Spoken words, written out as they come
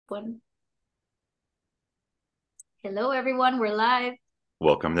One. Hello, everyone. We're live.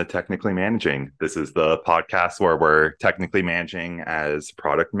 Welcome to Technically Managing. This is the podcast where we're technically managing as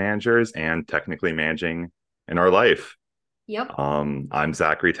product managers and technically managing in our life. Yep. I'm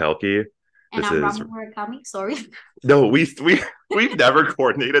Zachary Telke. And This I'm is Ramen Murakami. Sorry. no, we've never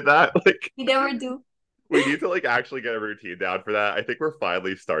coordinated that. Like We never do. we need to actually get a routine down for that. I think we're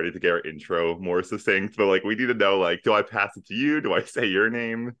finally starting to get our intro more succinct, but we need to know do I pass it to you? Do I say your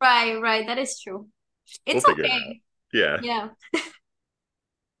name? Right, right. That is true. We'll It's figure it out. okay. Yeah. Yeah.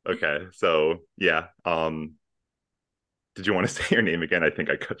 Okay. So yeah. Did you want to say your name again? I think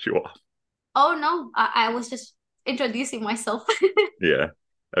I cut you off. Oh, no. I was just introducing myself. Yeah.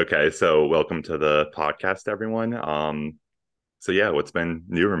 Okay. So welcome to the podcast, everyone. So yeah, what's been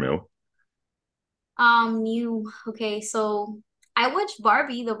new, Ramu? New. Okay, so I watched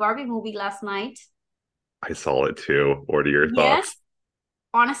Barbie, the Barbie movie last night. I saw it too. What are your Yes. thoughts?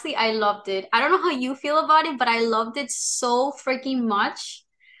 Honestly, I loved it. I don't know how you feel about it, but I loved it so freaking much.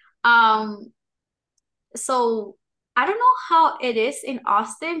 Um, so I don't know how it is in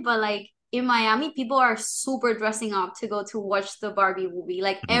Austin, but like in Miami, people are super dressing up to go to watch the Barbie movie.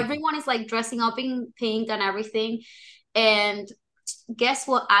 Like everyone is like dressing up in pink and everything. And guess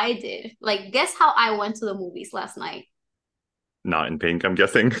what I did? Like, guess how I went to the movies last night? Not in pink, I'm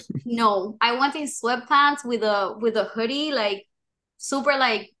guessing. No, I went in sweatpants with a hoodie, like super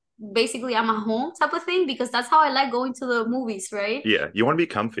like basically I'm at home type of thing because that's how I like going to the movies, right? Yeah, you want to be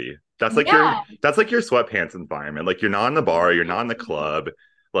comfy. Yeah. That's like your sweatpants environment. Like you're not in the bar, you're not in the club.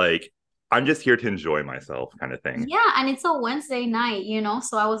 Like I'm just here to enjoy myself, kind of thing. Yeah, and it's a Wednesday night,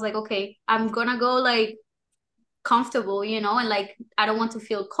 so I was like, okay, I'm gonna go like comfortable, and like I don't want to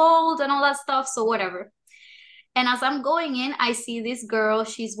feel cold and all that stuff, so whatever. And as I'm going in, I see this girl,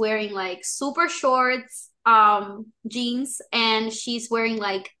 she's wearing like super shorts, jeans, and she's wearing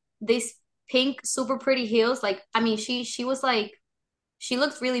like this pink super pretty heels. Like, I mean, she was like she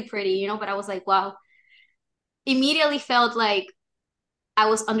looked really pretty, but I was like, wow. Immediately felt like I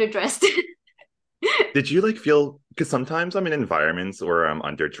was underdressed. Did you feel because sometimes I'm in environments where I'm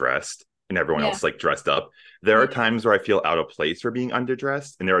underdressed and everyone Yeah. else is dressed up. There are Yeah. times where I feel out of place for being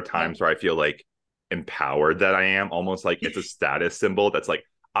underdressed, and there are Yeah. times where I feel empowered that I am, almost like it's a status symbol that's like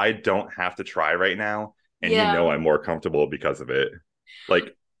I don't have to try right now, and Yeah. I'm more comfortable because of it.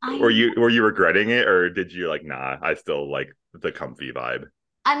 Like, I were you regretting it, or did you nah, I still like the comfy vibe?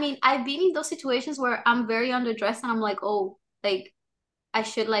 I mean, I've been in those situations where I'm very underdressed and I'm like, oh, like I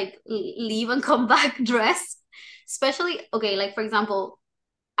should like leave and come back dressed. Especially, okay, like for example,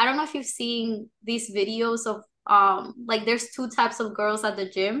 I don't know if you've seen these videos of like there's two types of girls at the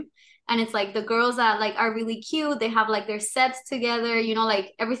gym. And it's like the girls that like are really cute, they have like their sets together,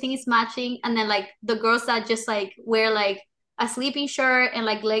 like everything is matching. And then like the girls that just like wear like a sleeping shirt and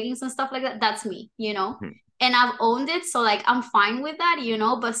like leggings and stuff like that, that's me. And I've owned it, so like I'm fine with that.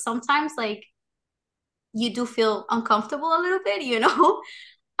 But sometimes like you do feel uncomfortable a little bit.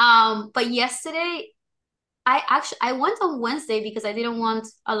 But yesterday I went on Wednesday because I didn't want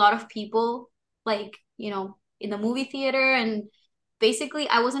a lot of people like, in the movie theater, and basically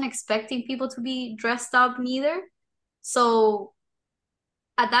I wasn't expecting people to be dressed up neither. So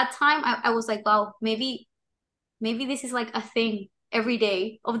at that time I was like, wow, maybe this is like a thing every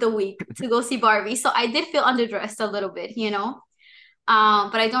day of the week to go see Barbie. So I did feel underdressed a little bit.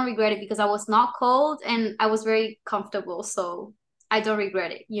 But I don't regret it because I was not cold and I was very comfortable. So I don't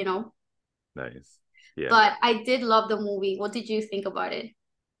regret it. Nice. Yeah. But I did love the movie. What did you think about it?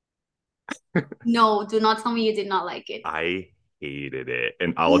 No, do not tell me you did not like it. I hated it.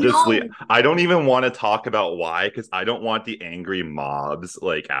 And I'll just leave. No. I don't even want to talk about why because I don't want the angry mobs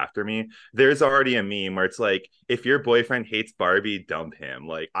after me. There's already a meme where it's like, if your boyfriend hates Barbie, dump him.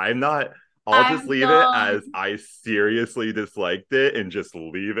 I'm not, I'll just I'm leave it as done. I seriously disliked it and just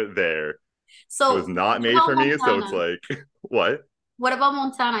leave it there. It was So not what made about for me. So it's Montana? what? What about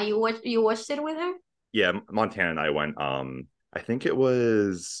Montana? You watched it with her? Yeah, Montana and I went, I think it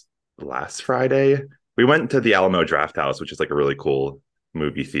was last Friday. We went to the Alamo Draft House, which is a really cool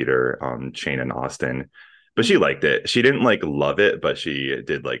movie theater chain in Austin. But she Mhm. liked it. She didn't love it, but she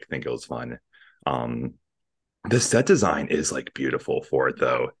did think it was fun. Um the set design is beautiful for it Yeah.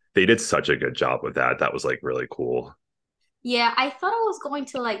 though. They did such a good job with that. That was really cool. Yeah, I thought I was going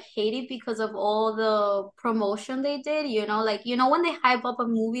to like hate it because of all the promotion they did, like when they hype up a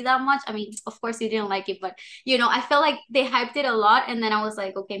movie that much. I mean, of course you didn't like it, but I felt like they hyped it a lot and then I was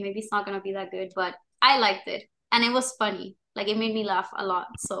like, okay, maybe it's not gonna be that good, but I liked it and it was funny. Like it made me laugh a lot.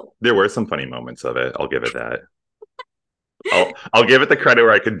 So There were some funny moments of it. I'll give it that. I'll give it the credit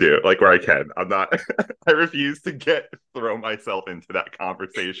where I can do it, like where I can. I'm not I refuse to throw myself into that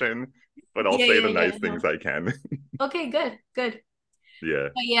conversation, but I'll Yeah, say yeah, the yeah. nice things No. I can. Okay, good, good. Yeah.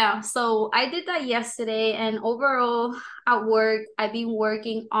 But yeah, so I did that yesterday, and overall at work, I've been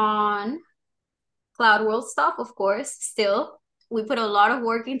working on Cloud World stuff, of course, still. We put a lot of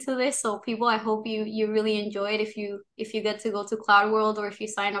work into this, so people, I hope you really enjoy it if you get to go to Cloud World or if you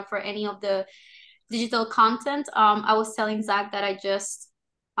sign up for any of the digital content. I was telling Zach that I just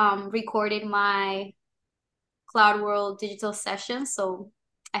recorded my Cloud World digital session, so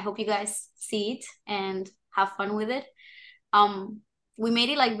I hope you guys see it and have fun with it. Um, we made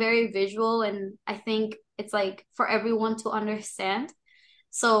it like very visual, and I think it's like for everyone to understand.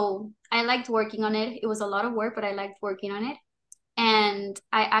 So I liked working on it. It was a lot of work, but I liked working on it. And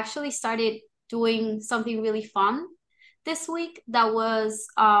I actually started doing something really fun this week that was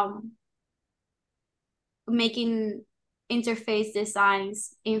making interface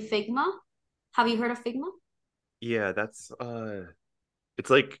designs in Figma. Have you heard of Figma? Yeah, that's it's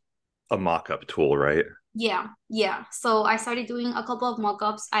like a mock-up tool, right? Yeah, yeah. So I started doing a couple of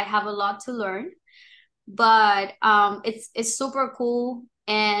mock-ups. I have a lot to learn, but it's super cool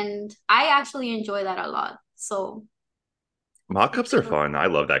and I actually enjoy that a lot. So Mock-ups are fun. I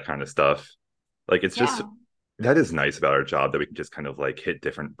love that kind of stuff. Like it's just yeah, that is nice about our job that we can just kind of like hit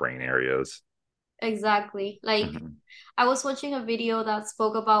different brain areas. exactly. Like Mhm. I was watching a video that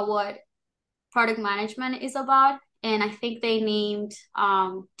spoke about what product management is about, and I think they named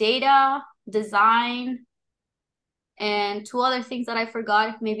data, design, and two other things that I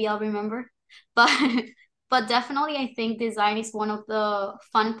forgot. Maybe I'll remember. But but definitely I think design is one of the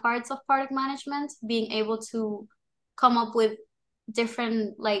fun parts of product management, being able to come up with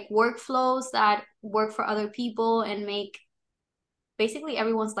different like workflows that work for other people and make basically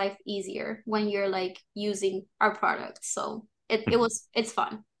everyone's life easier when you're like using our product. So it's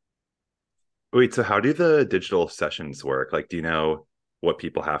fun. Wait, so how do the digital sessions work? Like, do you know what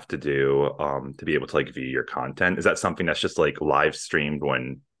people have to do to be able to like view your content? Is that something that's just like live streamed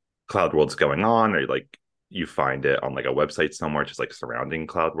when Cloud World's going on, or like you find it on like a website somewhere just like surrounding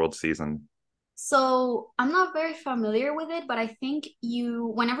Cloud World season? So I'm not very familiar with it, but I think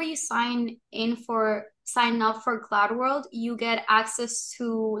whenever you sign up for Cloud World, you get access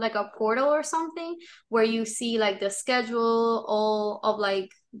to like a portal or something where you see like the schedule, all of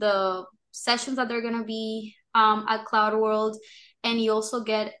like the sessions that they're gonna be at Cloud World, and you also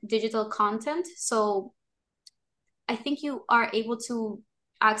get digital content. So I think you are able to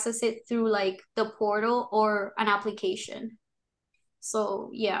access it through like the portal or an application.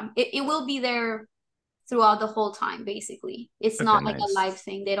 So yeah, it will be there throughout the whole time, basically. It's Okay, not like a nice. live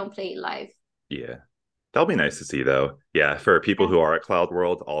thing. They don't play it live. Yeah. That'll be nice to see though. Yeah, for people Yeah. who are at Cloud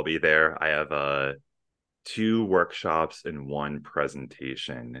World, I'll be there. I have two workshops and one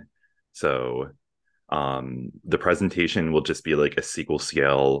presentation. So the presentation will just be like a SQL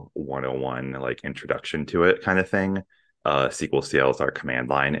scale 101 like introduction to it kind of thing. SQL scale is our command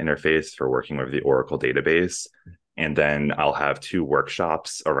line interface for working with the Oracle database. And then I'll have two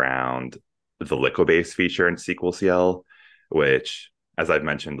workshops around the Liquibase feature in SQL CL, which, as I've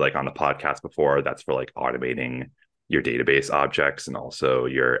mentioned like on the podcast before, that's for like automating your database objects and also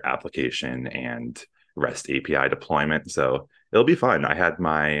your application and REST API deployment. So it'll be fun. I had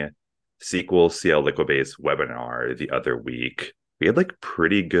my SQL CL Liquibase webinar the other week. We had like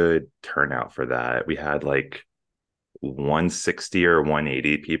pretty good turnout for that. We had like 160 or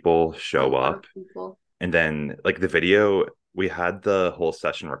 180 people A show lot of up. people. And then like the video, we had the whole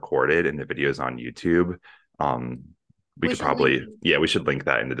session recorded and the video's on YouTube. Um, we We could should link probably, it. yeah, we should link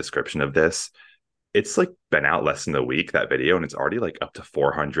that in the description of this. It's like been out less than a week, that video, and it's already like up to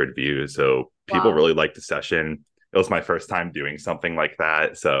 400 views. So people Wow. really liked the session. It was my first time doing something like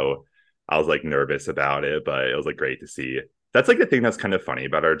that. So I was like nervous about it, but it was like great to see. That's like the thing that's kind of funny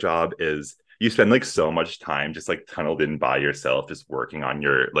about our job is you spend like so much time just like tunneled in by yourself, just working on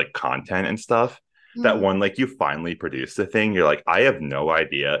your like content and stuff. That Mm, one, like you finally produce the thing, you're like, I have no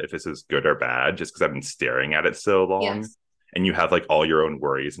idea if this is good or bad just because I've been staring at it so long yes. and you have like all your own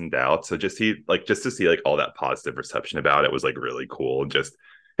worries and doubts. So just to see like all that positive reception about it was like really cool. And just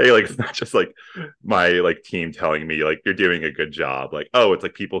hey, like it's not just like my like team telling me like you're doing a good job. Like, oh, it's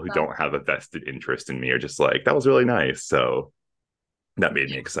like people who don't have a vested interest in me are just like, that was really nice. So that made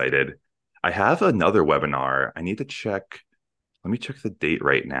me excited. I have another webinar. I need to check. Let me check the date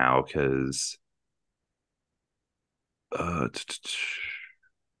right now because uh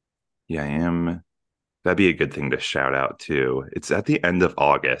yeah, I am. That'd be a good thing to shout out too. It's at the end of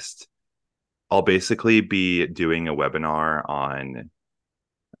August. I'll basically be doing a webinar on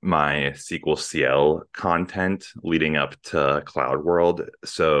my SQL CL content leading up to Cloud World.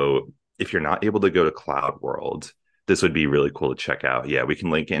 So if you're not able to go to Cloud World, this would be really cool to check out. Yeah, we can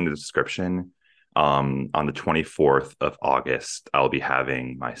link it in the description. On the 24th of August, I'll be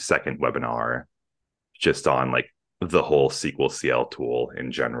having my second webinar just on like the whole SQL CL tool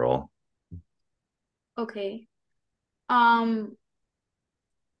in general. Okay.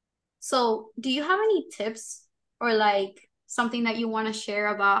 So do you have any tips or like something that you want to share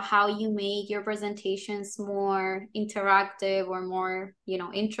about how you make your presentations more interactive or more,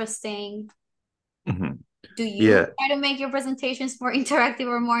 interesting? Mhm. Do you Yeah. try to make your presentations more interactive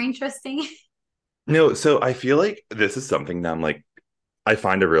or more interesting? No, so I feel like this is something that I'm like, I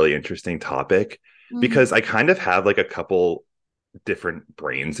find a really interesting topic because Mm-hmm. I kind of have like a couple different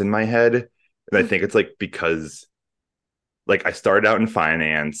brains in my head. And I think it's like because like I started out in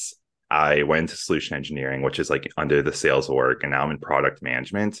finance, I went into solution engineering, which is like under the sales org, and now I'm in product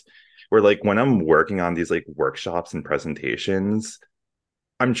management. Where like when I'm working on these like workshops and presentations,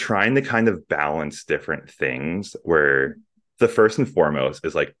 I'm trying to kind of balance different things where the first and foremost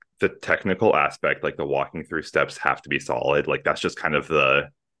is like the technical aspect, like the walking through steps have to be solid. Like that's just kind of the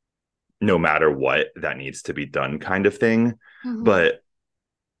no matter what that needs to be done kind of thing. Mm-hmm. But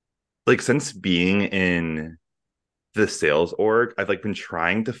like since being in the sales org, I've like been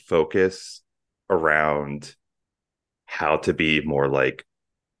trying to focus around how to be more like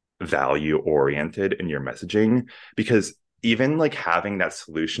value oriented in your messaging because even like having that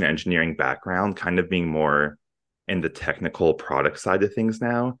solution engineering background kind of being more in the technical product side of things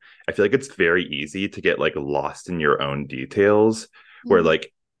now, I feel like it's very easy to get like lost in your own details where Mm-hmm.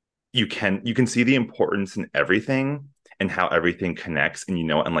 like you can see the importance in everything and how everything connects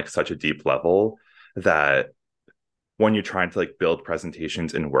and on like such a deep level that when you're trying to like build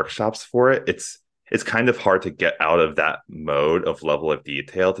presentations and workshops for it, it's kind of hard to get out of that mode of level of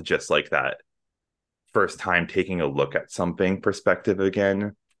detail to just like that first time taking a look at something perspective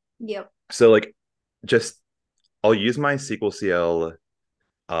again. Yep. So like just I'll use my SQL CL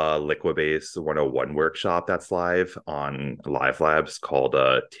Liquibase 101 workshop that's live on Live Labs called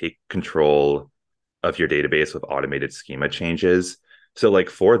Take Control of Your Database with Automated Schema Changes. So like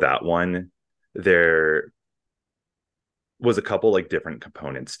for that one, there was a couple like different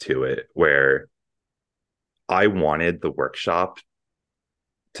components to it where I wanted the workshop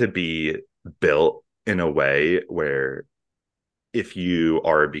to be built in a way where if you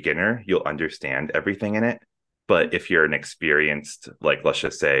are a beginner, you'll understand everything in it. But if you're an experienced, like let's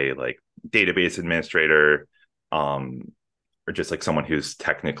just say like database administrator, um, or just like someone who's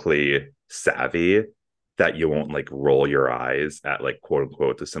technically savvy, that you won't like roll your eyes at like quote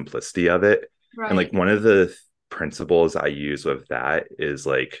unquote the simplicity of it. And like Right. one of the principles I use with that is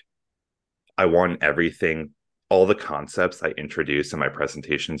like I want everything, all the concepts I introduce in my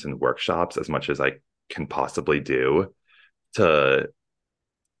presentations and workshops as much as I can possibly do to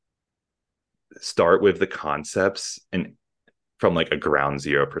start with the concepts and from like a ground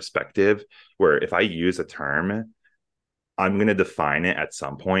zero perspective, where if I use a term, I'm going to define it at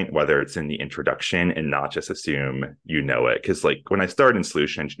some point, whether it's in the introduction and not just assume you know it. Because like when I started in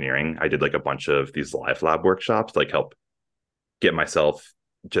solution engineering, I did like a bunch of these live lab workshops, like help get myself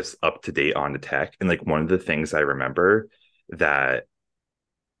just up to date on the tech. And like one of the things I remember that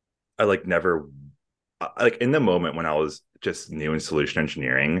I like never like in the moment when I was just new in solution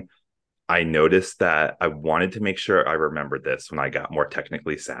engineering, I noticed that I wanted to make sure I remembered this when I got more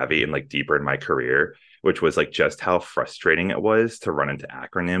technically savvy and like deeper in my career, which was like just how frustrating it was to run into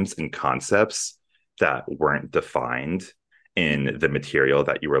acronyms and concepts that weren't defined in the material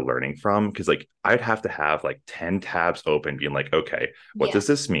that you were learning from. Cause like I'd have to have like 10 tabs open, being like, okay, what Yeah. does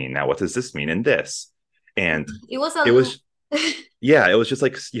this mean? Now, what does this mean in this? And It was it a was, yeah, it was just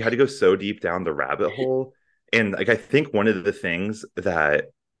like you had to go so deep down the rabbit hole. And like I think one of the things that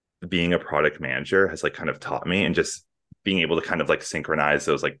being a product manager has like kind of taught me and just being able to kind of like synchronize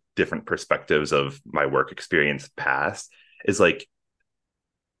those like different perspectives of my work experience past is like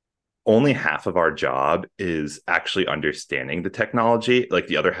only half of our job is actually understanding the technology. Like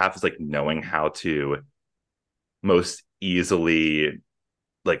the other half is like knowing how to most easily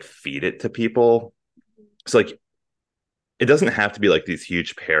like feed it to people. So like it doesn't have to be like these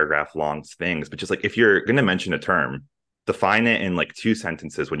huge paragraph long things, but just like if you're going to mention a term, define it in like two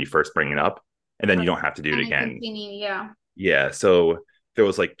sentences when you first bring it up, and then you right. don't have to do it And then again. continue, yeah. Yeah. So there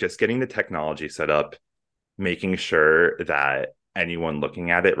was like just getting the technology set up, making sure that anyone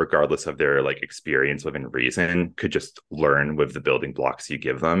looking at it, regardless of their like experience within reason, could just learn with the building blocks you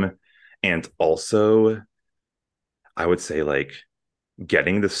give them. And also, I would say like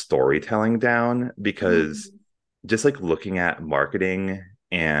getting the storytelling down because Mhm. just like looking at marketing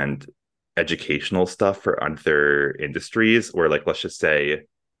and educational stuff for other industries where, like, let's just say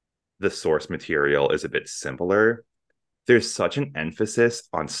the source material is a bit simpler, there's such an emphasis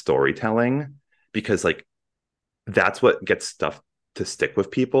on storytelling because, like, that's what gets stuff to stick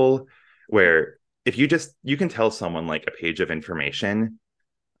with people. Where if you can tell someone like a page of information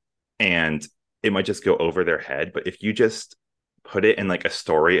and it might just go over their head, but if you just put it in like a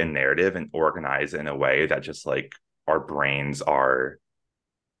story and narrative and organize it in a way that just like our brains are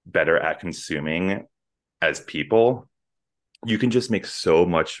better at consuming as people, you can just make so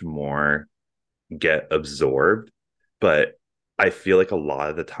much more get absorbed. But I feel like a lot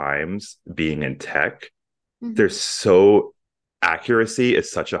of the times being in tech, Mm-hmm. there's so accuracy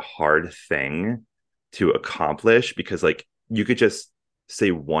is such a hard thing to accomplish because like you could just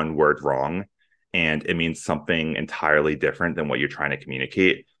say one word wrong and it means something entirely different than what you're trying to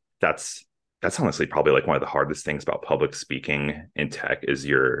communicate. that's that's honestly probably like one of the hardest things about public speaking in tech is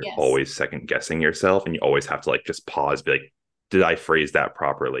you're Yes. always second guessing yourself and you always have to like just pause, be like, did I phrase that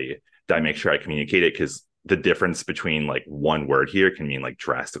properly? Did I make Mhm. sure I communicate it? Because the difference between like one word here can mean like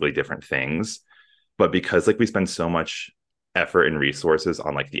drastically different things. But because like we spend so much effort and resources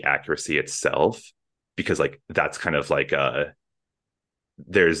on like the accuracy itself, because like that's kind of like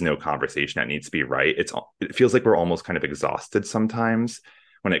there's no conversation that needs to be right. It feels like we're almost kind of exhausted sometimes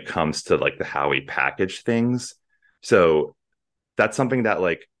when it comes to like the how we package things. So that's something that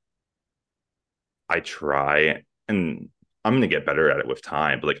like I try, and I'm going to get better at it with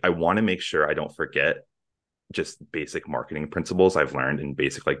time, but like I want to make sure I don't forget just basic marketing principles I've learned in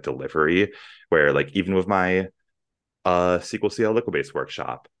basic like delivery, where like even with my SQL CL Liquibase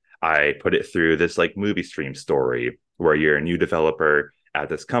workshop, I put it through this like movie stream story where you're a new developer at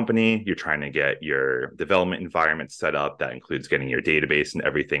this company, you're trying to get your development environment set up. That includes getting your database and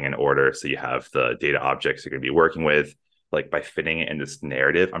everything in order so you have the data objects you're going to be working with. Like by fitting it in this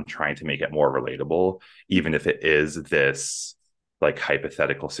narrative, I'm trying to make it more relatable, even if it is this like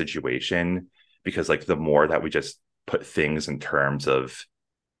hypothetical situation, because like the more that we just put things in terms of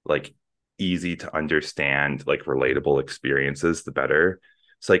like easy to understand, like relatable experiences, the better.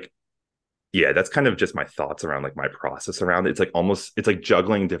 It's like, yeah, that's kind of just my thoughts around like my process around it. It's like almost, it's like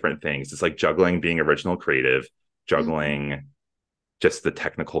juggling different things. It's like juggling being original creative, Mhm. juggling just the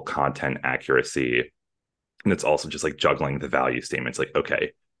technical content accuracy. And it's also just like juggling the value statements. Like,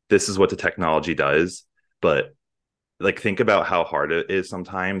 okay, this is what the technology does, but like think about how hard it is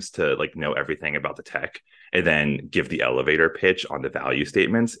sometimes to like know everything about the tech and then give the elevator pitch on the value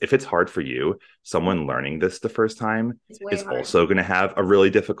statements. If it's hard for you, someone learning this the first time It's way is hard. also going to have a really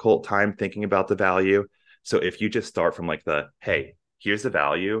difficult time thinking about the value. So if you just start from like the hey, here's the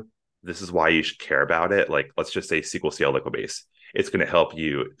value, this is why you should care about it, like let's just say SQL CL Liquibase, it's going to help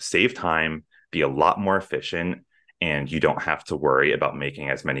you save time, be a lot more efficient, and you don't have to worry about making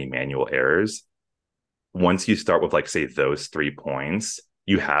as many manual errors. Once you start with like say those 3 points,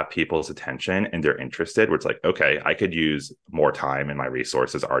 you Yeah. have people's attention and they're interested, where it's like, okay, I could use more time and my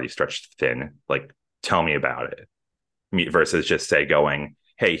resources already stretched thin, like tell me about it, versus just say going,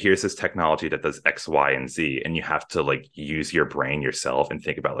 hey, here's this technology that does X, Y, and Z, and you have to like use your brain yourself and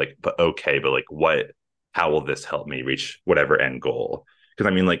think about like, but okay, but like what, how will this help me reach whatever end goal? Because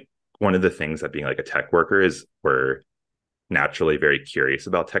I mean, like one of the things that being like a tech worker is we're naturally very curious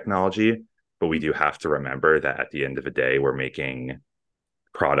about technology, but we do have to remember that at the end of the day, we're making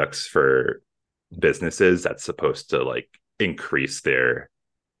products for businesses that's supposed to like increase their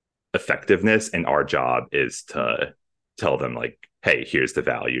effectiveness. And our job is to tell them like, hey, here's the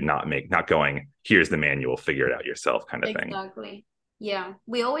value, not going, here's the manual, figure it out yourself kind of thing. Exactly. Yeah.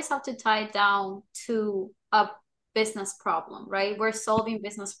 We always have to tie it down to a business problem, right? We're solving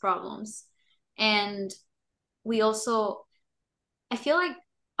business problems. And we also, I feel like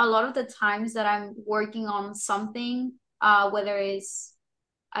a lot of the times that I'm working on something, whether it's,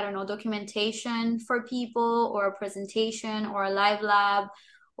 I don't know, documentation for people or a presentation or a live lab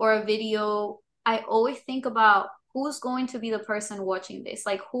or a video, I always think about who's going to be the person watching this.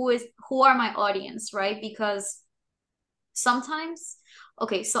 Like who are my audience, right? Because sometimes,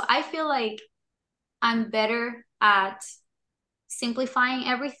 okay, so I feel like I'm better at simplifying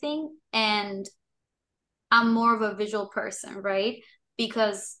everything and I'm more of a visual person, right?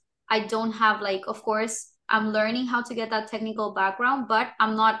 Because I don't have like, of course, I'm learning how to get that technical background, but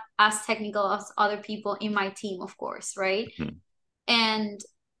I'm not as technical as other people in my team, of course, right? Mm-hmm. And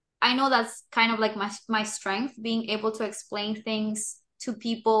I know that's kind of like my strength, being able to explain things to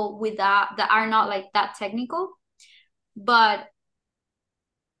people with that are not like that technical. But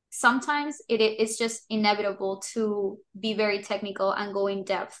sometimes it's just inevitable to be very technical and go in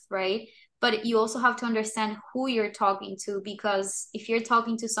depth, right? but you also have to understand who you're talking to, because if you're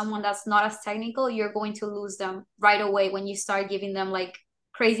talking to someone that's not as technical, you're going to lose them right away when you start giving them like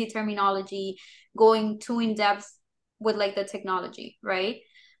crazy terminology, going too in depth with like the technology, right?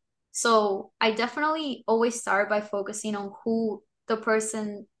 So I definitely always start by focusing on who the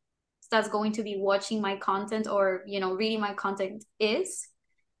person that's going to be watching my content or, you know, reading my content is.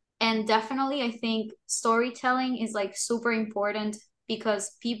 And definitely, I think storytelling is like super important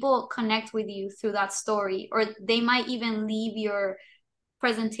because people connect with you through that story, or they might even leave your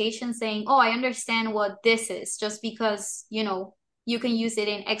presentation saying, "Oh, I understand what this is," just because, you know, you can use it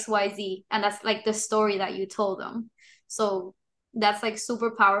in XYZ, and that's like the story that you told them. So that's like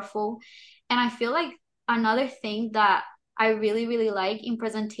super powerful. And I feel like another thing that I really, really like in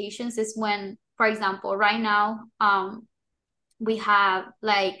presentations is when, for example, right now, we have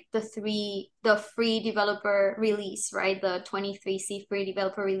like the free developer release, right? The 23C free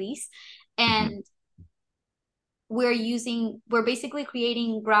developer release. Mhm. And we're basically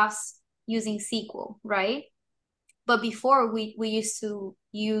creating graphs using SQL, right? But before we used to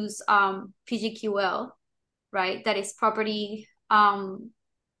use PGQL, right? That is property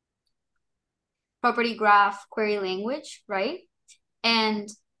graph query language, right? And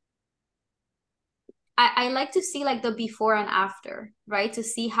I like to see like the before and after, right? To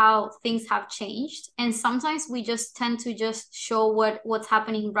see how things have changed. And sometimes we just tend to just show what's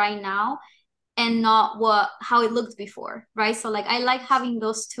happening right now and not what how it looked before, right? So like I like having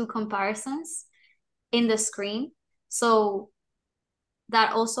those two comparisons in the screen. So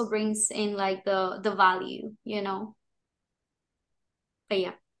that also brings in like the value, you know. But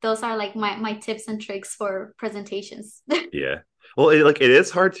yeah, those are like my tips and tricks for presentations. Yeah. Well, it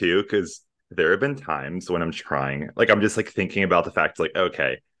is hard too because there have been times when I'm trying, like I'm just like thinking about the fact like,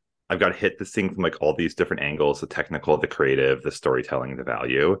 okay, I've got to hit this thing from like all these different angles, the technical, the creative, the storytelling, the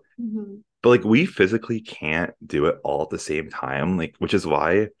value. Mm-hmm. But like we physically can't do it all at the same time, like which is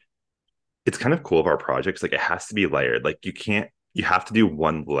why it's kind of cool of our projects. Like it has to be layered. Like you have to do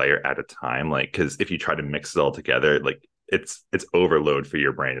one layer at a time. Like because if you try to mix it all together, like it's overload for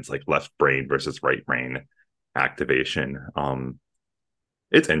your brain. It's like left brain versus right brain activation.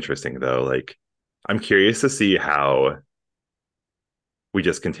 It's interesting though. Like I'm curious to see how we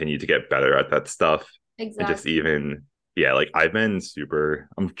just continue to get better at that stuff and just Exactly. even yeah, like I've been super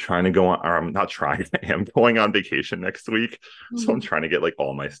I'm trying to go on or I'm not trying, I am going on vacation next week. So I'm Mm-hmm. trying to get like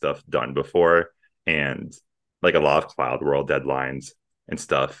all my stuff done before and like a lot of cloud world deadlines and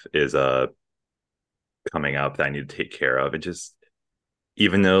stuff is coming up that I need to take care of. And just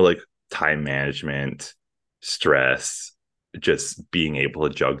even though like time management, stress, just being able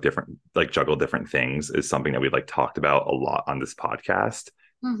to juggle different things is something that we've like talked about a lot on this podcast.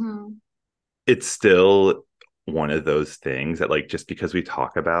 Mm-hmm. It's still one of those things that like just because we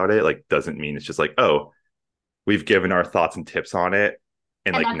talk about it like doesn't mean it's just like, oh, we've given our thoughts and tips on it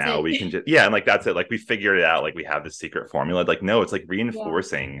and And like that's now we it. can just yeah, and like that's it. Like we figured it out, like we have the secret formula. Like, no, it's like Yeah.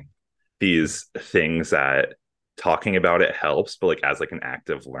 reinforcing these things that talking about it helps, but like as like an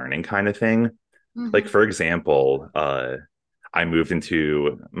active learning kind of thing. Like Mm-hmm. for example, I moved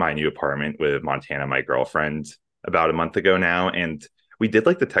into my new apartment with Montana, my girlfriend, about a month ago now, and we did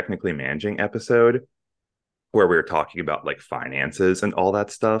like the technically managing episode where we were talking about like finances and all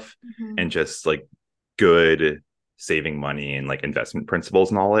that stuff, Mm-hmm. and just like good saving money and like investment principles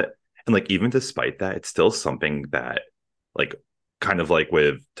and all it. And like even despite that, it's still something that like kind of like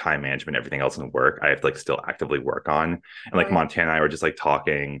with time management, everything else in work, I have to like still actively work on. And like Right. Montana and I were just like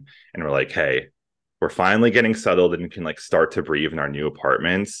talking and we're like, hey, we're finally getting settled and can like start to breathe in our new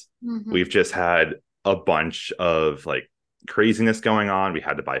apartments. We've Mm-hmm. just had a bunch of like craziness going on. We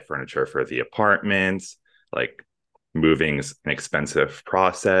had to buy furniture for the apartments, like moving's an expensive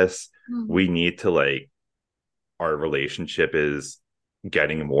process. We Mm-hmm. need to like our relationship is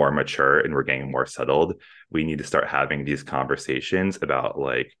getting more mature and we're getting more settled. We need to start having these conversations about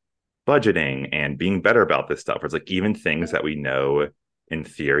like budgeting and being better about this stuff. It's like even things that we know in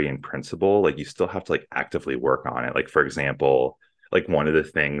theory and principle, like you still have to like actively work on it. Like for example, like one of the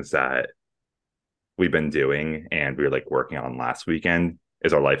things that we've been doing and we were like working on last weekend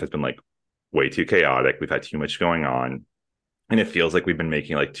is our life has been like way too chaotic. We've had too much going on. And it feels like we've been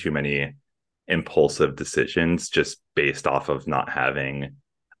making like too many impulsive decisions just based off of not having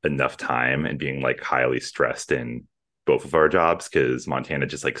enough time and being like highly stressed in both of our jobs because Montana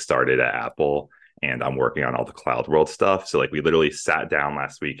just like started at Apple and I'm working on all the cloud world stuff. So like we literally sat down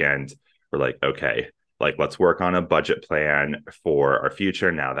last weekend. We're like, okay, like let's work on a budget plan for our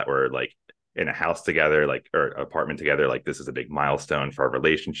future now that we're like in a house together, like or apartment together. Like this is a big milestone for our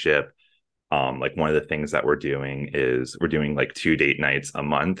relationship. like one of the things that we're doing is we're doing like 2 date nights a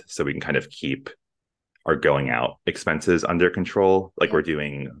month so we can kind of keep our going out expenses under control. Like Yeah. we're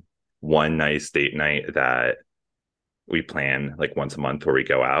doing one nice date night that we plan like once a month where we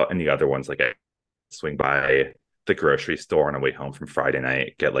go out, and the other one's like a swing by the grocery store on our way home from Friday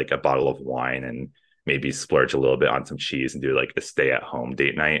night, get like a bottle of wine and maybe splurge a little bit on some cheese and do like a stay at home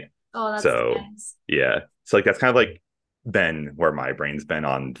date night. Oh, that's So nice. yeah. So like that's kind of like been where my brain's been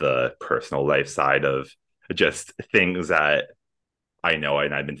on the personal life side of just things that I know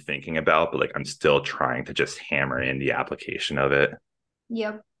and I've been thinking about, but like I'm still trying to just hammer in the application of it.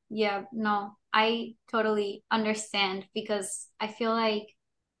 Yep. Yeah. No, I totally understand because I feel like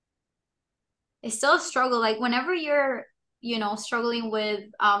it's still a struggle. Like whenever you're, struggling with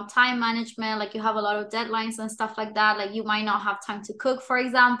time management, like you have a lot of deadlines and stuff like that, like you might not have time to cook, for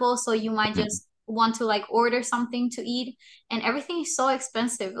example. So you might Mhm. just want to like order something to eat and everything is so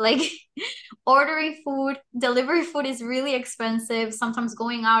expensive. Like ordering food, delivery food is really expensive. Sometimes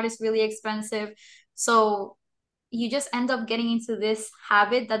going out is really expensive. So you just end up getting into this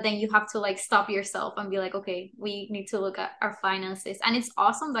habit that then you have to like stop yourself and be like, okay, we need to look at our finances. And it's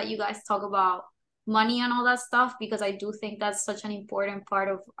awesome that you guys talk about money and all that stuff because I do think that's such an important part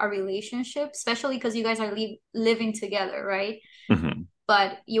of our relationship, especially because you guys are living together, right? Mhm.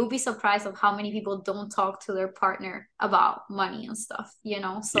 But you'll be surprised of how many people don't talk to their partner about money and stuff,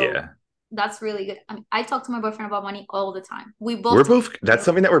 So Yeah. that's really good. I mean, I talk to my boyfriend about money all the time. We We're both talk. both, that's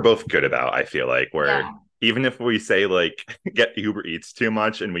something that we're both good about, I feel like, Yeah, where even if we say like get Uber Eats too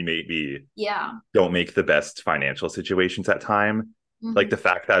much and we maybe yeah. don't make the best financial situations at time, like Hmm. the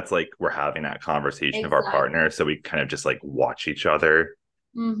fact that's like we're having that conversation of our Exactly. partner so we kind of just like watch each other.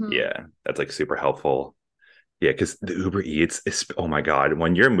 Hmm. Yeah, that's like super helpful. Yeah, because the Uber Eats is, oh my God,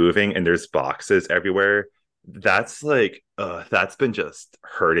 when you're moving and there's boxes everywhere, that's like that's been just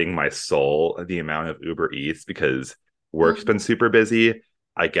hurting my soul, the amount of Uber Eats, because work's been Hmm. super busy.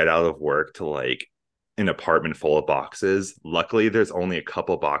 I get out of work to like an apartment full of boxes. Luckily, there's only a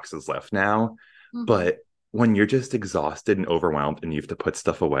couple boxes left now, Hmm. but when you're just exhausted and overwhelmed and you have to put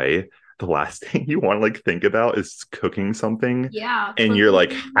stuff away, the last thing you want to like think about is cooking something Yeah, in your like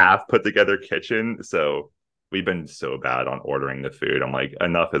cooking. half put together kitchen. So we've been so bad on ordering the food. I'm like,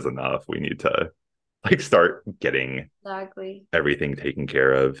 enough is enough. We need to like start getting Exactly. everything taken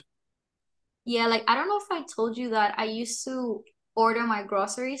care of. Yeah, like I don't know if I told you that I used to order my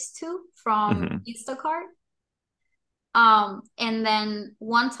groceries too from Mhm. Instacart. And then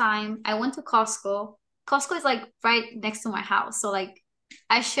one time I went to Costco. Costco is like right next to my house. So like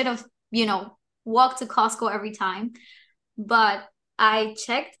I should have, walked to Costco every time. But I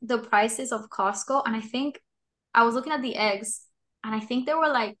checked the prices of Costco and I think I was looking at the eggs and I think they were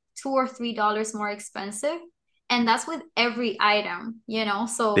like $2 or $3 more expensive. And that's with every item, They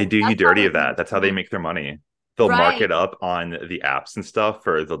So do you that's dirty of that. That's how they how make their money. They'll mark right. it up on the apps and stuff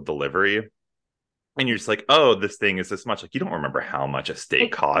for the delivery. And you're just like, oh, this thing is this much. Like, you don't remember how much a steak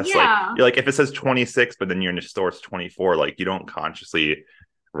Like, costs. Like, yeah. you're like, if it says 26, but then you're in the store, it's 24, like, you don't consciously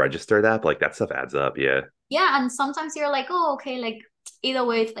register that. But like, that stuff adds up. Yeah. Yeah. And sometimes you're like, oh, okay, like either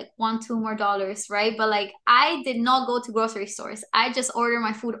way, it's like $1, $2 more, right? But like I did not go to grocery stores. I just order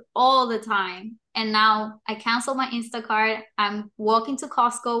my food all the time. And now I canceled my Instacart. I'm walking to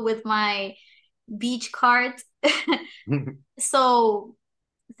Costco with my beach cart. So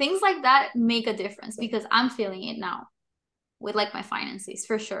things like that make a difference because I'm feeling it now with like my finances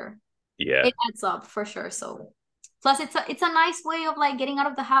for sure. Yeah. It adds up for sure. So plus it's a nice way of like getting out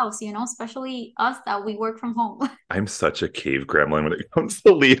of the house, especially us that we work from home. I'm such a cave gremlin when it comes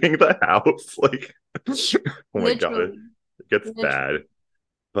to leaving the house. Like, oh my God, it Literally. gets bad. Literally.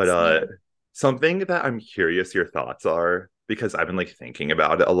 But Same. something that I'm curious your thoughts are, because I've been like thinking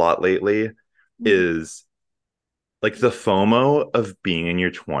about it a lot lately, Mhm. is like the FOMO of being in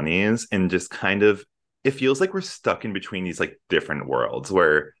your 20s and just kind of it feels like we're stuck in between these like different worlds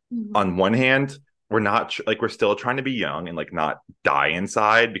where Mhm. on one hand we're not like we're still trying to be young and like not die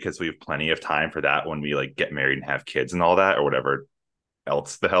inside because we have plenty of time for that when we like get married and have kids and all that or whatever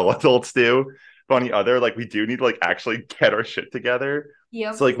else the hell adults do. But on the other, like we do need to like actually get our shit together. So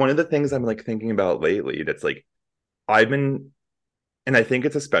Yep. like one of the things I'm like thinking about lately that's like I've been and I think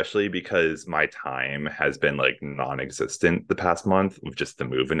it's especially because my time has been like non-existent the past month with just the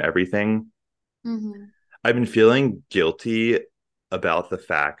move and everything. Mhm. I've been feeling guilty about the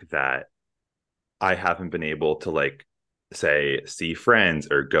fact that I haven't been able to like say see friends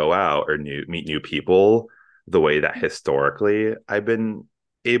or go out or meet new people the way that historically I've been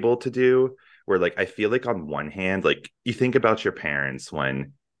able to do. Where like I feel like on one hand, like you think about your parents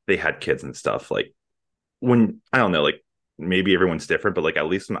when they had kids and stuff, like when I don't know, like maybe everyone's different, but like at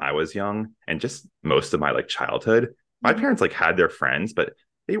least when I was young and just most of my like childhood, my Mhm. parents like had their friends, but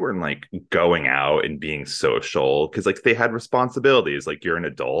they weren't like going out and being social because like they had responsibilities. Like you're an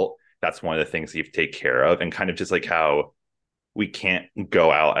adult. That's one of the things you have to take care of. And kind of just like how we can't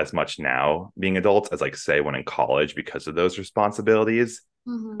go out as much now being adults as like say when in college because of those responsibilities.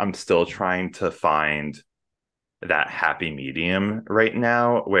 Mhm. I'm still trying to find that happy medium right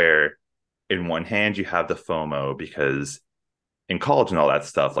now where in one hand you have the FOMO because in college and all that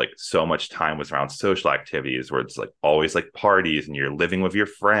stuff, like so much time was around social activities where it's like always like parties and you're living with your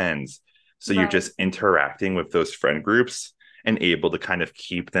friends. So you're Right. just interacting with those friend groups and able to kind of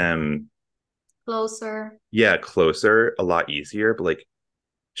keep them, Closer. yeah, closer a lot easier. But like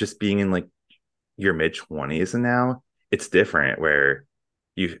just being in like your mid 20s and now it's different where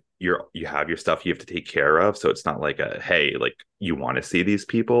you have your stuff you have to take care of. So it's not like a hey, like you want to see these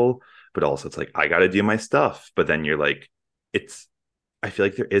people, but also it's like I gotta do my stuff. But then you're like, it's I feel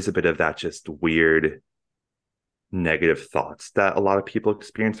like there is a bit of that just weird negative thoughts that a lot of people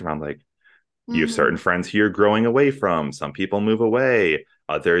experience around like you have certain Mhm. friends who you're growing away from. Some people move away.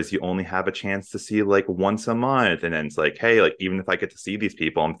 Others you only have a chance to see like once a month. And then it's like, hey, like even if I get to see these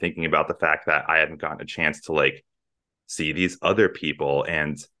people, I'm thinking about the fact that I haven't gotten a chance to like see these other people.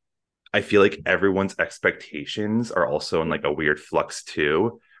 And I feel like everyone's expectations are also in like a weird flux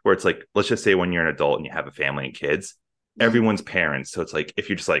too, where it's like, let's just say when you're an adult and you have a family and kids, Mhm. everyone's parents. So it's like, if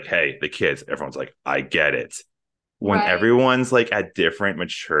you're just like, hey, the kids, everyone's like, I get it. When Right. everyone's like at different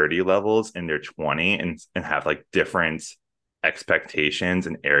maturity levels in their 20 and have like different expectations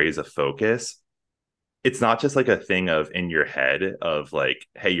and areas of focus, it's not just like a thing of in your head of like,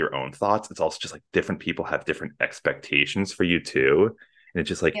 hey, your own thoughts. It's also just like different people have different expectations for you too. And it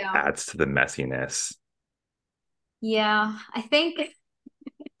just like Yeah. adds to the messiness. Yeah. I think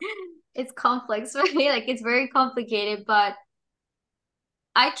it's complex for me. Like it's very complicated, but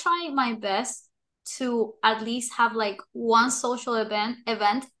I try my best to at least have like one social event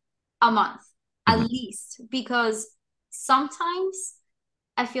a month, at Mhm. least, because sometimes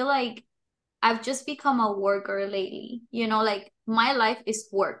I feel like I've just become a worker lately. Like my life is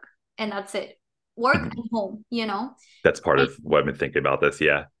work and that's it. Work Mhm. and home. That's part And of what I've been thinking about this.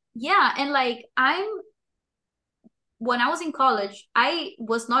 Yeah. yeah, and like when I was in college, I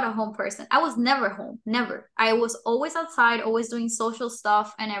was not a home person. I was never home, never. I was always outside, always doing social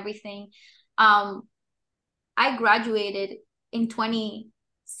stuff and everything. Um, I graduated in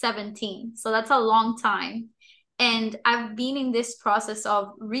 2017, so that's a long time. And I've been in this process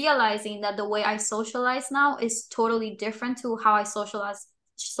of realizing that the way I socialize now is totally different to how I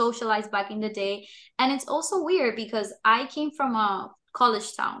socialized back in the day. And it's also weird because I came from a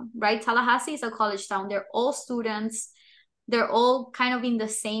college town, right? Tallahassee is a college town. They're all students. They're all kind of in the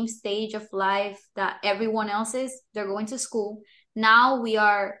same stage of life that everyone else is. They're going to school. Now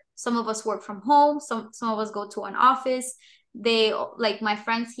some of us work from home, some of us go to an office. They like my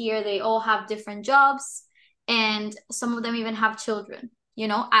friends here, they all have different jobs and some of them even have children.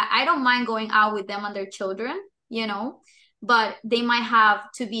 I don't mind going out with them and their children, but they might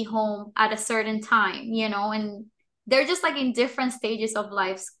have to be home at a certain time, and they're just like in different stages of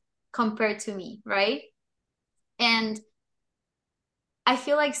lives compared to me, right? And I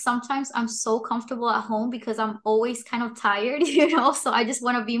feel like sometimes I'm so comfortable at home because I'm always kind of tired, so I just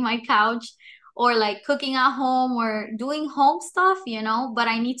want to be my couch or like cooking at home or doing home stuff, but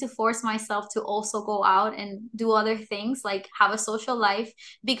I need to force myself to also go out and do other things, like have a social life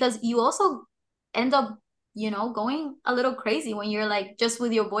because you also end up, going a little crazy when you're like just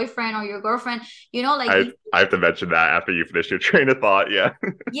with your boyfriend or your girlfriend, like I I have to mention that after you finish your train of thought. Yeah.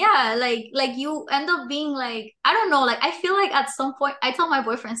 yeah, like you end up being like, I don't know, like I feel like at some point I tell my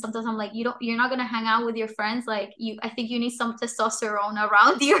boyfriend sometimes I'm like, you're not gonna hang out with your friends, like I think you need some testosterone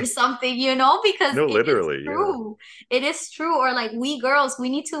around you or something, because No, it is literally. Yeah. true. It is true. Or like we girls, we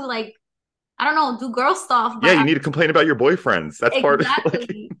need to like, I don't know, do girl stuff, Yeah, but you need to complain about your boyfriends. That's part of like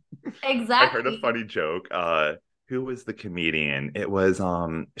exactly. I heard a Exactly. funny joke. Who was the comedian? It was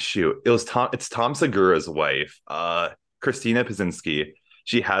shoot, it was Tom Segura's wife, Christina Pazinski.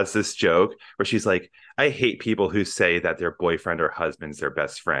 She has this joke where she's like, I hate people who say that their boyfriend or husband's their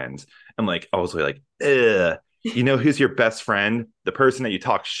best friends. I'm like, I was like, ugh. You know who's your best friend? The person that you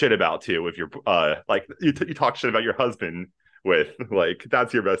talk shit about to with your like you talk shit about your husband with, like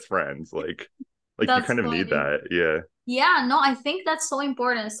that's your best friends. Like you That's kind of need funny. that. Yeah. Yeah, no, I think that's so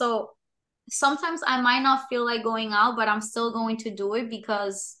important. So sometimes I might not feel like going out, but I'm still going to do it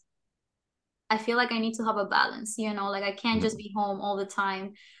because I feel like I need to have a balance, like I can't just Mhm. be home all the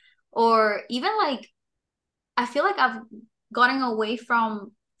time. Or even like I feel like I've gotten away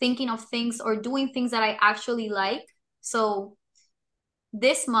from thinking of things or doing things that I actually like. So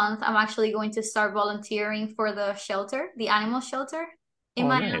this month, I'm actually going to start volunteering for the shelter, the animal shelter in Oh,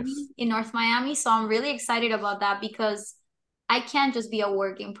 Miami, nice. in North Miami. So I'm really excited about that because I can't just be a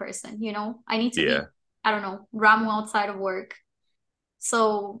working person, you know? I need to be, Yeah. I don't know, Ramu outside of work.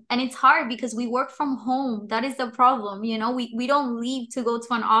 So, and it's hard because we work from home. That is the problem, you know? We don't leave to go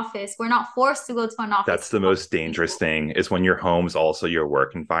to an office. We're not forced to go to an office That's to the talk to most dangerous people. thing is when your home's also your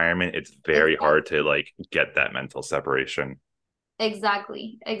work environment. It's very hard Exactly. to like get that mental separation.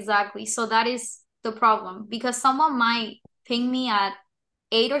 Exactly. Exactly. So that is the problem because someone might ping me at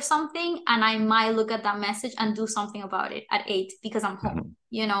 8 or something, and I might look at that message and do something about it at 8 because I'm home, Mhm.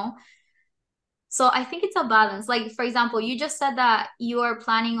 you know? So I think it's a balance. Like, for example, you just said that you are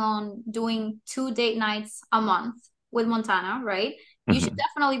planning on doing 2 date nights a month with Montana, right? You should Mhm.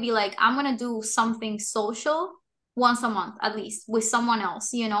 definitely be like, I'm gonna do something social once a month at least with someone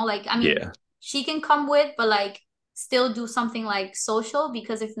else, you know? Like, I mean, Yeah. she can come with, but like still do something like social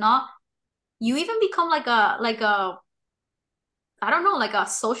because if not, you even become like a I don't know, like a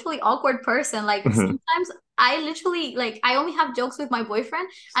socially awkward person. Like Mhm. sometimes I literally like I only have jokes with my boyfriend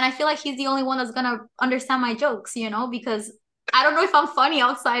and I feel like he's the only one that's gonna understand my jokes, you know, because I don't know if I'm funny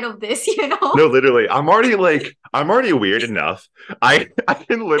outside of this, you know? No, literally, I'm already weird enough. I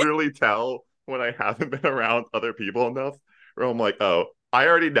can literally tell when I haven't been around other people enough where I'm like, oh, I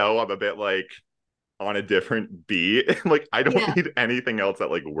already know I'm a bit like on a different beat. Like I don't Yeah, need anything else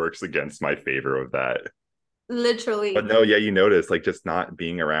that like works against my favor of that. But literally. no, yeah, you notice like just not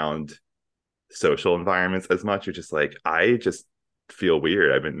being around social environments as much. You're just like, I just feel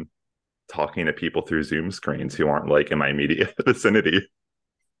weird. I've been talking to people through Zoom screens who aren't like in my immediate vicinity.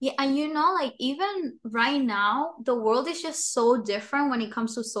 Yeah, and you know, like even right now, the world is just so different when it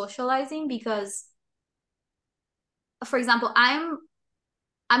comes to socializing because, for example, I'm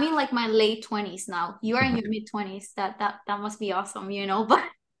in like my late 20s now. You are in your mid 20s. That must be awesome, you know?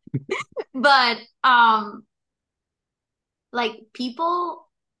 But like people,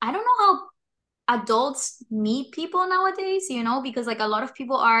 I don't know how adults meet people nowadays, you know, because like a lot of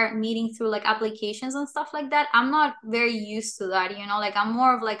people are meeting through like applications and stuff like that. I'm not very used to that, you know, like I'm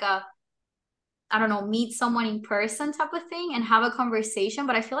more of like a, I don't know, meet someone in person type of thing and have a conversation.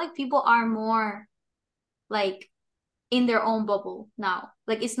 But I feel like people are more like in their own bubble now.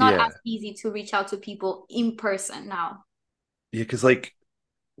 Like it's not as Yeah. easy to reach out to people in person now. Yeah, because like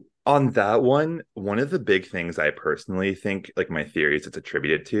on that one of the big things I personally think, like my theories it's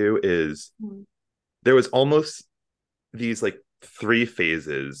attributed to is Mm. there was almost these like three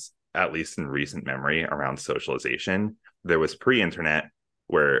phases, at least in recent memory, around socialization. There was pre-internet,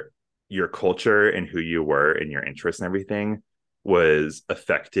 where your culture and who you were and your interests and everything was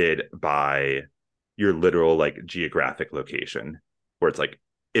affected by your literal like geographic location, where it's like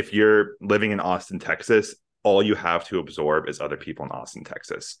if you're living in Austin, Texas, all you have to absorb is other people in Austin,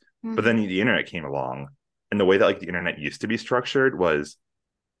 Texas. But then Mm-hmm. the internet came along, and the way that like the internet used to be structured was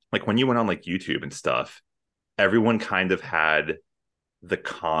like when you went on like YouTube and stuff, everyone kind of had the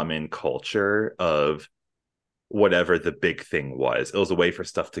common culture of whatever the big thing was. It was a way for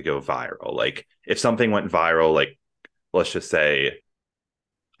stuff to go viral. Like if something went viral, like let's just say,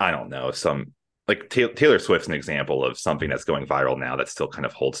 I don't know, some like Taylor Swift's an example of something that's going viral now that still kind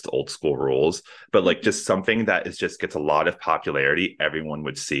of holds to old school rules, but like Mm-hmm. just something that is just gets a lot of popularity, everyone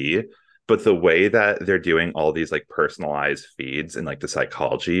would see. But the way that they're doing all these like personalized feeds and like the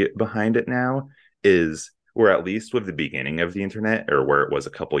psychology behind it now is where at least with the beginning of the internet or where it was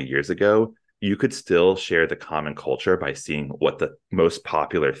a couple years ago, you could still share the common culture by seeing what the most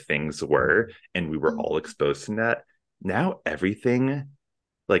popular things were, and we were all exposed to that. Now everything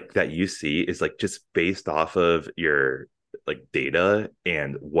like that you see is like just based off of your like data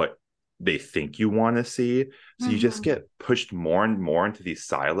and what they think you want to see. So you just Mm-hmm. get pushed more and more into these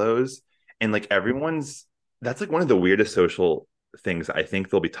silos. And like everyone's that's like one of the weirdest social things I think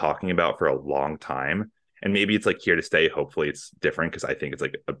they'll be talking about for a long time. And maybe it's like here to stay. Hopefully it's different because I think it's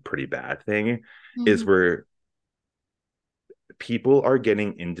like a pretty bad thing, is Mm-hmm. where people are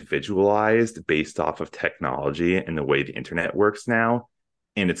getting individualized based off of technology and the way the internet works now.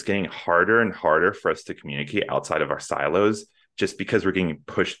 And it's getting harder and harder for us to communicate outside of our silos just because we're getting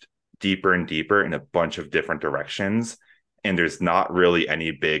pushed deeper and deeper in a bunch of different directions. And there's not really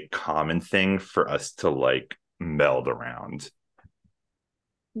any big common thing for us to like meld around.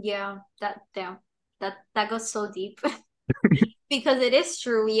 Yeah, that goes so deep because it is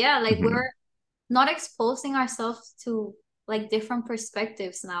true. Yeah, like Mhm. we're not exposing ourselves to like different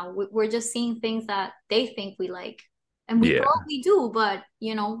perspectives now. We're just seeing things that they think we like, and we Yeah. probably do, but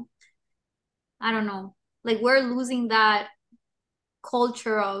you know, I don't know. Like we're losing that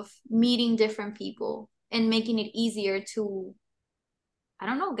culture of meeting different people. and making it easier to, I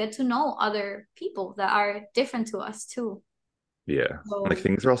don't know, get to know other people that are different to us too. Yeah. Like So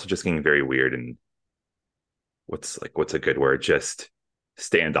things are also just getting very weird and what's a good word? Just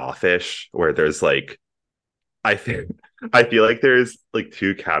standoffish, where there's like I think I feel like there's like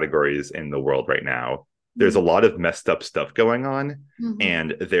two categories in the world right now. There's a mhm, lot of messed up stuff going on, mhm.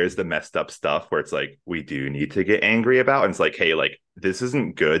 and there's the messed up stuff where it's like we do need to get angry about, and it's like, hey, like this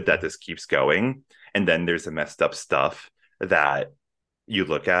isn't good that this keeps going. And then there's the messed up stuff that you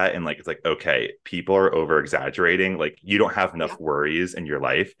look at and like it's like, okay, people are over exaggerating. Like you don't have Yeah. enough worries in your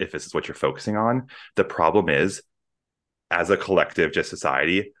life if this is what you're focusing on. The problem is as a collective, just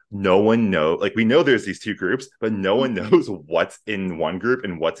society, no one know like we know there's these two groups, but no one Mhm. knows what's in one group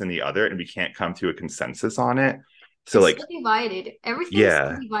and what's in the other, and we can't come to a consensus on it. So It's so like, divided. Everything's so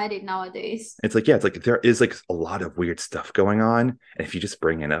yeah, divided nowadays. it's like, yeah, it's like there is like a lot of weird stuff going on. And if you just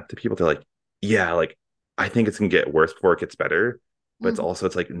bring it up to people, they're like, yeah, like I think it's gonna get worse before it gets better. But it's Mhm. also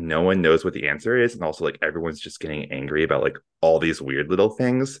it's like no one knows what the answer is. And also like everyone's just getting angry about like all these weird little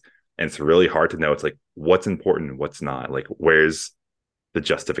things. And it's really hard to know. It's like what's important and what's not. Like where's the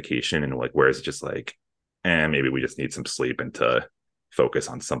justification and like where is it just like and maybe we just need some sleep and to focus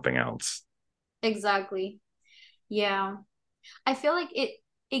on something else. Exactly. Yeah. I feel like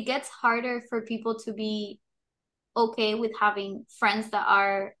it gets harder for people to be okay with having friends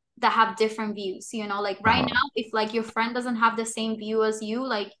that have different views, you know, like right Uh-huh. now if like your friend doesn't have the same view as you,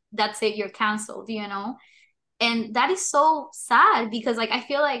 like that's it, you're canceled, you know. And that is so sad because like I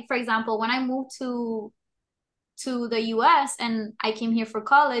feel like, for example, when I moved to the US and I came here for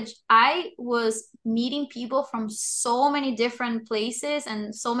college, I was meeting people from so many different places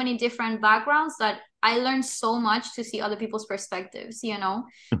and so many different backgrounds that I learned so much to see other people's perspectives, you know?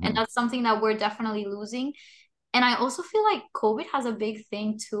 And Mm-hmm. that's something that we're definitely losing. And I also feel like COVID has a big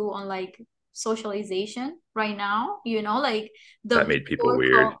thing too on like socialization right now, you know, like the That made people before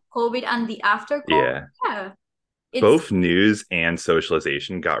weird. COVID and the after COVID. Yeah, Yeah. It's both news and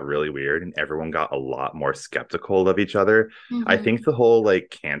socialization got really weird and everyone got a lot more skeptical of each other. I mhm, think the whole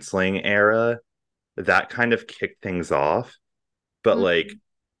like canceling era that kind of kicked things off, but like mhm,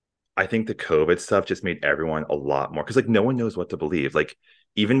 I think the COVID stuff just made everyone a lot more because like no one knows what to believe. Like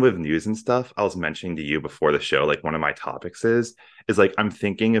even with news and stuff, I was mentioning to you before the show, like one of my topics is like I'm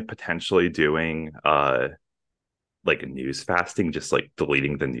thinking of potentially doing like news fasting, just like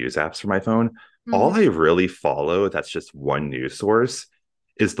deleting the news apps from my phone. All I mhm. really follow that's just one news source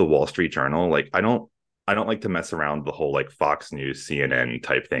is the Wall Street Journal. Like I don't like to mess around with the whole like Fox News, CNN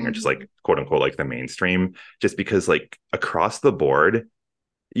type thing, or just Mhm. like quote unquote like the mainstream, just because like across the board,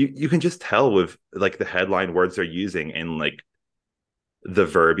 you can just tell with like the headline words they're using and like the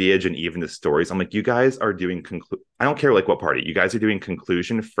verbiage and even the stories. I'm like, you guys are doing I don't care like what party. You guys are doing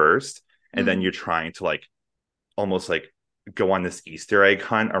conclusion first, and then you're Mhm. trying to like almost like go on this Easter egg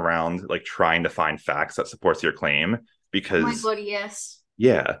hunt around like trying to find facts that supports your claim Oh my because God, yes.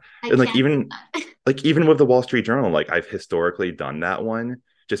 yeah. I And can't do that. like even with the Wall Street Journal, like I've historically done that one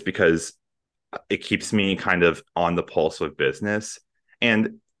just because it keeps me kind of on the pulse of business.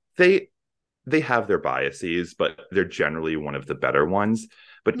 And they they have their biases, but they're generally one of the better ones.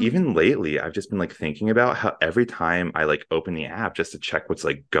 But even Mhm. lately, I've just been like thinking about how every time I like open the app just to check what's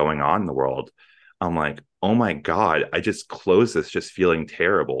like going on in the world, I'm like, oh my God, I just close this just feeling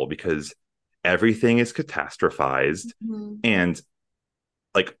terrible because everything is catastrophized Mhm. and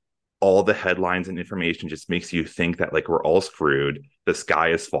like all the headlines and information just makes you think that like we're all screwed, the sky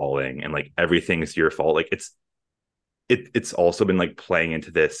is falling, and like everything is your fault. Like it's also been like playing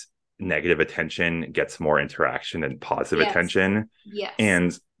into this negative attention gets more interaction and positive Yes. attention. Yes.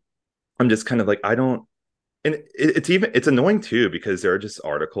 And I'm just kind of like, I don't, and it's annoying too because there are just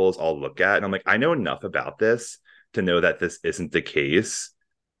articles I'll look at and I'm like, I know enough about this to know that this isn't the case.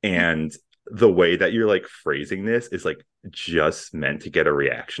 And the way that you're like phrasing this is like just meant to get a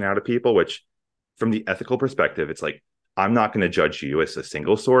reaction out of people, which from the ethical perspective, it's like, I'm not going to judge you as a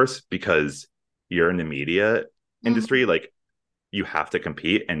single source because you're in the media industry. Mhm. Like you have to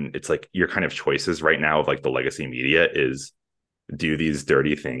compete and it's like your kind of choices right now of like the legacy media is do these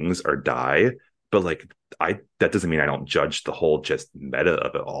dirty things or die, but like I that doesn't mean I don't judge the whole just meta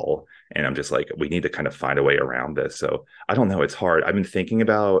of it all, and I'm just like we need to kind of find a way around this. So I don't know, it's hard. I've been thinking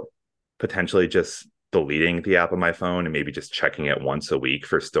about potentially just deleting the app on my phone and maybe just checking it once a week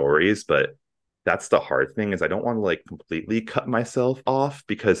for stories, but that's the hard thing is I don't want to like completely cut myself off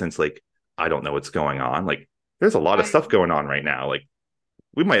because it's like I don't know what's going on. Like there's a lot of Right. stuff going on right now. Like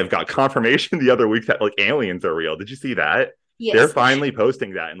we might have got confirmation the other week that like aliens are real. Did you see that? They're Yes. finally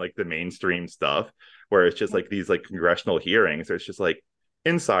posting that in like the mainstream stuff where it's just like these like congressional hearings. Or it's just like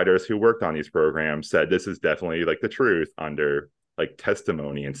insiders who worked on these programs said this is definitely like the truth under like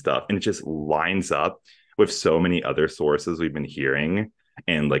testimony and stuff. And it just lines up with so many other sources we've been hearing.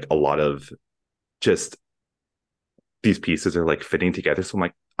 And like a lot of just these pieces are like fitting together. So I'm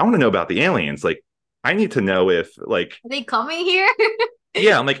like, I want to know about the aliens. Like, I need to know if like Are they coming here?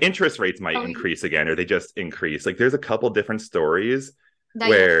 yeah, I'm like interest rates might Coming increase again, or they just increase. Like there's a couple different stories that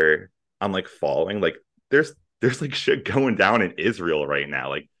you where I'm like following. Like there's like shit going down in Israel right now.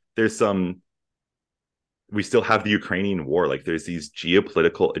 Like there's some we still have the Ukrainian war. Like there's these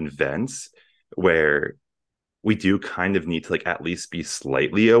geopolitical events where we do kind of need to like at least be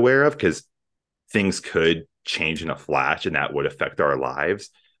slightly aware of because things could change in a flash and that would affect our lives.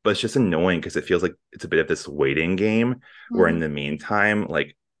 But it's just annoying because it feels like it's a bit of this waiting game where in Mhm. the meantime,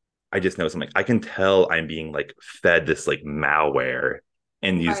 like I just know something. I can tell I'm being like fed this like malware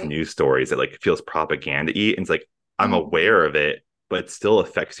in these Right. news stories that like feels propaganda-y. And it's like I'm Mhm. aware of it, but it still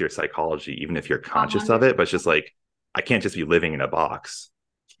affects your psychology, even if you're conscious of it. But it's just 100%. like I can't just be living in a box.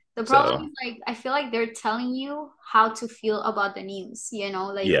 The problem So is like I feel like they're telling you how to feel about the news,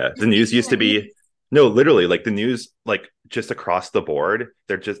 like yeah, the just give news you used the to news. be no, literally like the news, like just across the board,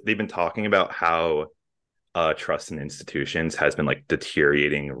 they've been talking about how trust in institutions has been like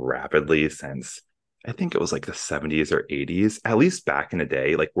deteriorating rapidly since I think it was like the 70s or 80s. At least back in the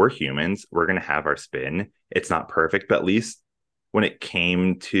day, like we're humans, we're gonna have our spin. It's not perfect, but at least when it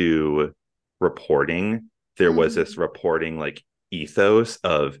came to reporting, there was this Mhm. reporting like ethos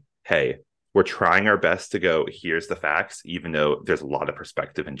of, hey, we're trying our best to go, here's the facts, even though there's a lot of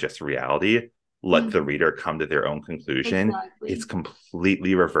perspective and just reality. Let the Mhm. reader come to their own conclusion. It's Exactly.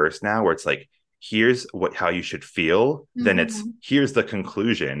 completely reversed now, where it's like, here's what how you should feel, then it's Mhm. here's the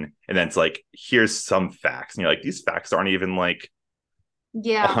conclusion, and then it's like here's some facts, and you're like these facts aren't even like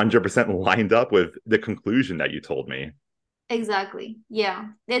Yeah, 100% lined up with the conclusion that you told me. exactly. Yeah.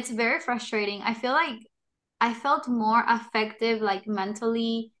 It's very frustrating. I feel like I felt more effective like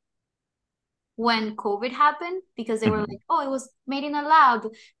mentally when COVID happened because they were Mhm. like, oh, it was made in a lab.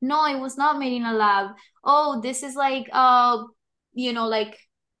 No, it was not made in a lab. Oh, this is like like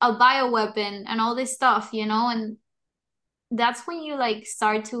a bioweapon and all this stuff, and that's when you like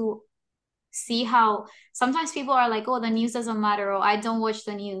start to see how sometimes people are like, oh, the news doesn't matter, or I don't watch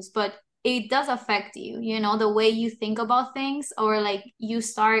the news, but it does affect you, the way you think about things, or like you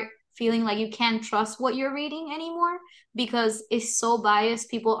start feeling like you can't trust what you're reading anymore because it's so biased.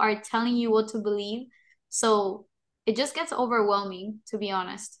 People are telling you what to believe. So it just gets overwhelming, to be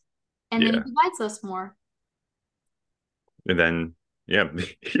honest. And then it Yeah, divides us more. and then yeah,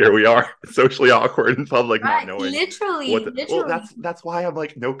 here we are socially awkward in public, not Right. knowing what Literally, well, literally. that's why I'm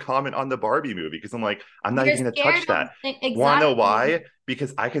like no comment on the Barbie movie, because I'm like I'm not You're even gonna scared touch of that. Want to know exactly. why?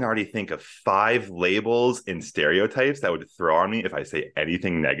 Because I can already think of 5 labels and stereotypes that would throw on me if I say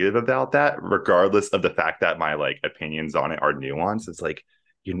anything negative about that, regardless of the fact that my like opinions on it are nuanced. It's like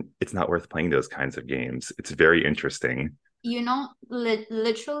it's not worth playing those kinds of games. It's very interesting.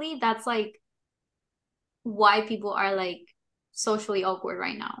 Literally, that's like why people are like socially awkward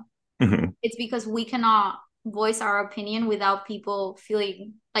right now. Mhm. It's because we cannot voice our opinion without people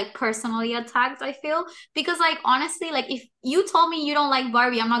feeling like personally attacked, I feel. Because like honestly, like if you told me you don't like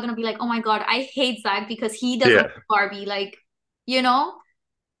Barbie, I'm not gonna be like, oh my God, I hate Zach because he doesn't Yeah. like Barbie. Like, you know,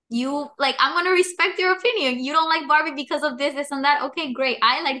 you like I'm gonna respect your opinion. You don't like Barbie because of this, and that. Okay, great.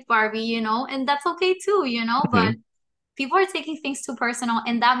 I liked Barbie, and that's okay too, but Mhm. people are taking things too personal,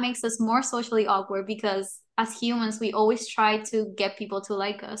 and that makes us more socially awkward because as humans we always try to get people to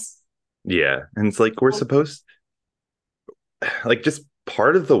like us. Yeah. And it's like we're supposed like just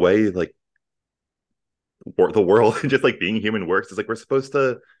part of the way like the world just like being human works is like we're supposed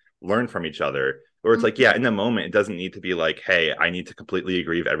to learn from each other, or it's like yeah, Mhm. in the moment it doesn't need to be like hey, I need to completely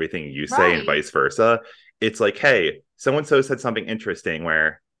agree with everything you say and Right. vice versa. It's like hey, so and so said something interesting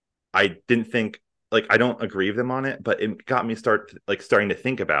where I didn't think, like I don't agree with them on it, but it got me starting to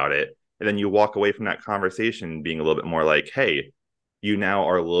think about it, and then you walk away from that conversation being a little bit more like hey, you now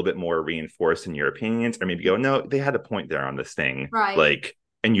are a little bit more reinforced in your opinions, or maybe go no, they had a point there on this thing, Right. like,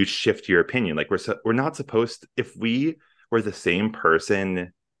 and you shift your opinion. Like we're not supposed, if we were the same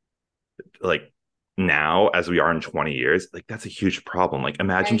person like now as we are in 20 years, like that's a huge problem. Like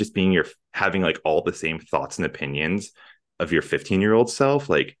imagine Right. just being your having like all the same thoughts and opinions of your 15-year-old self.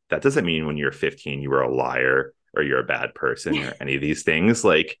 Like that doesn't mean when you're 15 you were a liar or you're a bad person or any of these things.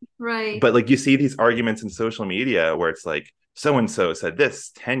 Like Right. but like you see these arguments in social media where it's like so and so said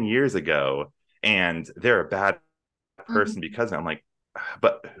this 10 years ago and they're a bad person Mhm. because I'm like,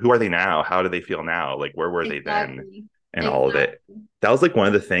 but who are they now? How do they feel now? Like, where were they then? Exactly. And all of it. Exactly. That was like one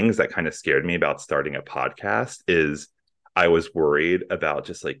of the things that kind of scared me about starting a podcast is I was worried about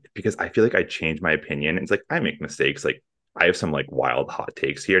just like, because I feel like I changed my opinion. It's like I make mistakes. Like I have some like wild hot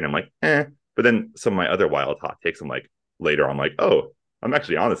takes here, and I'm like, eh. But then some of my other wild hot takes, I'm like, later I'm like, oh, I'm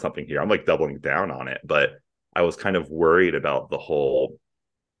actually onto something here. I'm like doubling down on it. But I was kind of worried about the whole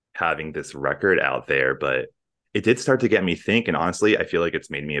having this record out there, but it did start to get me thinking. Honestly, I feel like it's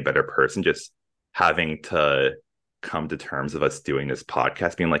made me a better person just having to come to terms of us doing this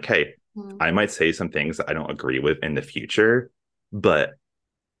podcast, being like, hey, Mm-hmm. I might say some things that I don't agree with in the future, but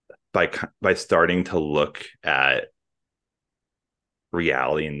by starting to look at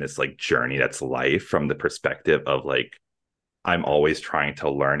reality in this like journey that's life from the perspective of like I'm always trying to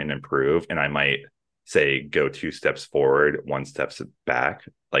learn and improve, and I might say go 2 steps forward, 1 steps back,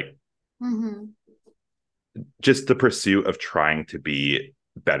 like Mm-hmm. just the pursuit of trying to be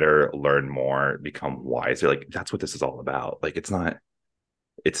better, learn more, become wiser. Like that's what this is all about. Like it's not.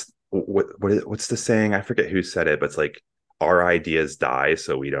 It's what's the saying? I forget who said it, but it's like our ideas die,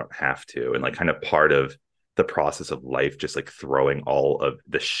 so we don't have to. And like kind of part of the process of life, just like throwing all of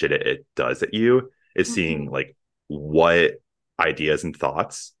the shit it does at you, is Mm-hmm. seeing like what ideas and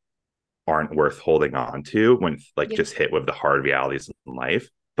thoughts aren't worth holding on to when like Yeah. just hit with the hard realities in life,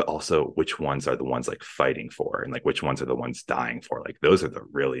 but also which ones are the ones like fighting for and like which ones are the ones dying for. Like those are the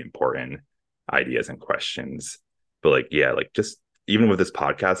really important ideas and questions. But like, yeah, like just even with this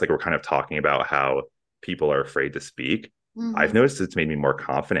podcast, like we're kind of talking about how people are afraid to speak. I've Mm-hmm. noticed it's made me more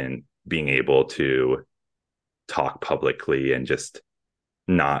confident being able to talk publicly and just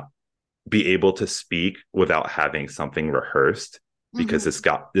not be able to speak without having something rehearsed, because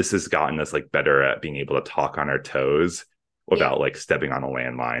Mm-hmm. this has gotten us like better at being able to talk on our toes Yeah. without like stepping on a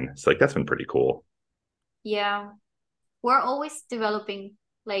landmine. So like that's been pretty cool. Yeah. We're always developing,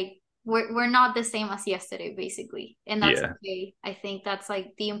 like we're not the same as yesterday, basically. And that's Yeah. okay. I think that's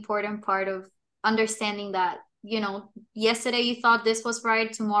like the important part of understanding that, yesterday you thought this was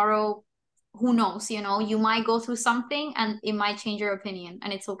right, tomorrow, who knows, you might go through something and it might change your opinion,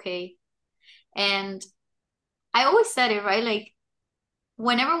 and it's okay. And I always said it, right? Like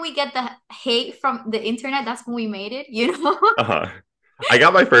whenever we get the hate from the internet, that's when we made it. Uh-huh. I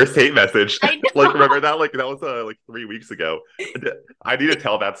got my first hate message. I Like, know. remember that? Like, that was like 3 weeks ago. I need to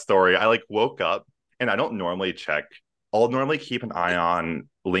tell that story. I like woke up and I don't normally check. I'll normally keep an eye on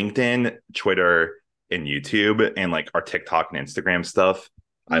LinkedIn, Twitter, and YouTube, and like our TikTok and Instagram stuff.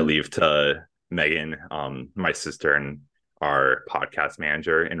 I Mhm. leave to Megan, my sister, and our podcast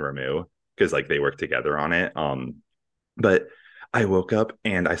manager in Ramu, because like they work together on it. But I woke up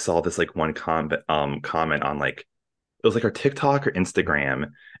and I saw this like one comment on like it was like our TikTok or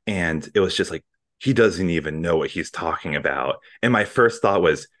Instagram, and it was just like he doesn't even know what he's talking about. And my first thought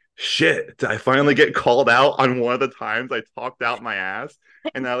was, shit, did I finally get called out on one of the times I talked out my ass?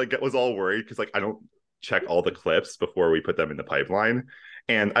 And I like was all worried because like I don't check all the clips before we put them in the pipeline.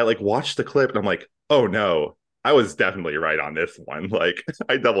 And I like watched the clip and I'm like, oh no, I was definitely right on this one. Like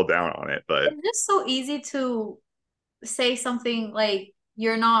I doubled down on it, but It's just so easy to say something like you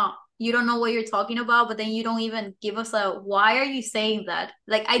don't know what you're talking about, but then you don't even give us a why are you saying that?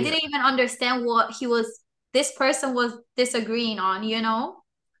 Like I yeah, didn't even understand what this person was disagreeing on. no,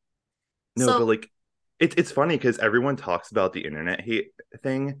 So but like it's funny because everyone talks about the internet hate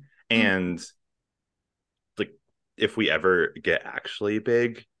thing, mm, and like if we ever get actually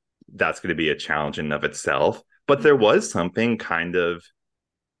big, that's going to be a challenge in of itself. But there was something kind of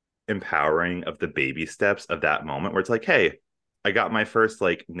empowering of the baby steps of that moment where it's like, hey, I got my first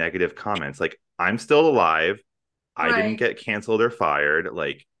like negative comments. Like I'm still alive. I didn't right. get canceled or fired.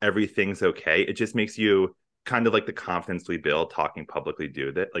 Like everything's okay. It just makes you kind of like the confidence we build talking publicly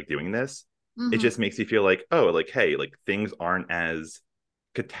do that, like doing this. It Mm-hmm. just makes you feel like, oh, like, hey, like things aren't as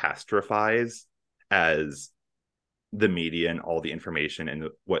catastrophized as the media and all the information and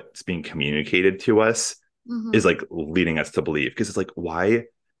what's being communicated to us is Mm-hmm. like leading us to believe. Because it's like, why?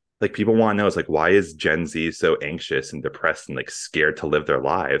 Like people want to know, it's like, why is Gen Z so anxious and depressed and like scared to live their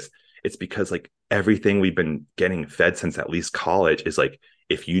lives? It's because like everything we've been getting fed since at least college is like,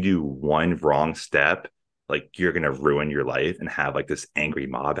 if you do one wrong step, like you're gonna ruin your life and have like this angry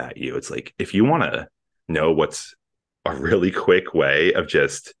mob at you. It's like if you want to know what's a really quick way of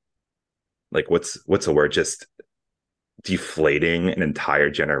just like what's a word, just deflating an entire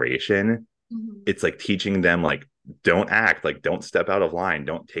generation, Mm-hmm. it's like teaching them like don't act, like don't step out of line,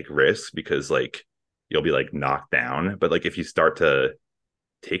 don't take risks because like you'll be like knocked down. But like if you start to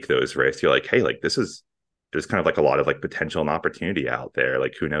take those risks, you're like, hey, like this is there's kind of like a lot of like potential and opportunity out there.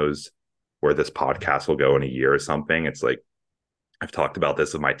 Like who knows where this podcast will go in a year or something. It's like I've talked about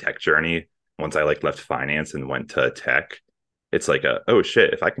this with my tech journey. Once I like left finance and went to tech, it's like oh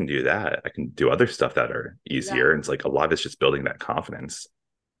shit, if I can do that, I can do other stuff that are easier. And Exactly. it's like a lot of it's just building that confidence.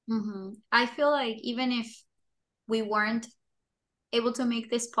 I feel like even if we weren't able to make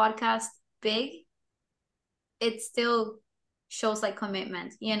this podcast big, it still shows like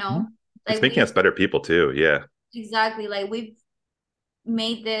commitment, you Mhm. know? It's Like making us we better people too. Yeah. exactly like we've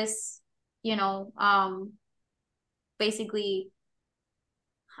made this, you know, basically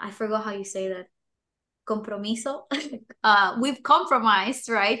I forgot how you say that. Compromiso. We've compromised,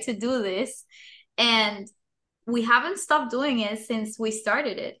 right, to do this. And we haven't stopped doing it since we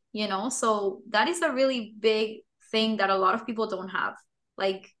started it, you know? So that is a really big thing that a lot of people don't have.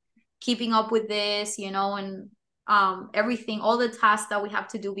 Like keeping up with this, you know, and everything, all the tasks that we have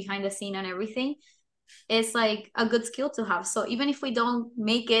to do behind the scene and everything is like a good skill to have. So even if we don't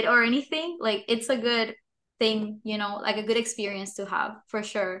make it or anything, like it's a good thing, you know, like a good experience to have for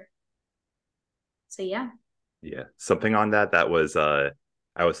sure. So yeah. Yeah. Something on that was I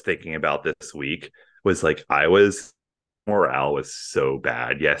was thinking about this week was like I was morale was so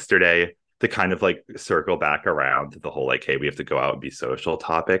bad yesterday to kind of like circle back around to the whole like, hey, we have to go out and be social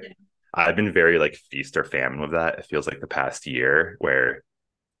topic. I've been very like feast or famine with that. It feels like the past year where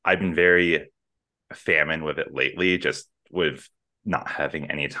I've been very famine with it lately, just with not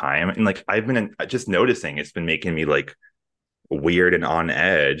having any time. And like I've been just noticing it's been making me like weird and on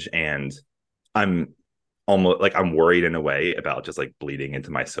edge. And I'm almost like I'm worried in a way about just like bleeding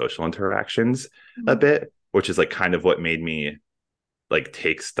into my social interactions a Mhm. bit, which is like kind of what made me like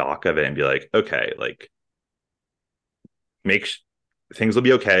take stock of it and be like, okay, like make things will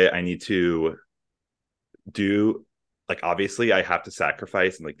be okay. I need to do like obviously I have to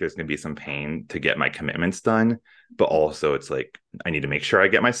sacrifice and like there's going to be some pain to get my commitments done, but also it's like I need to make sure I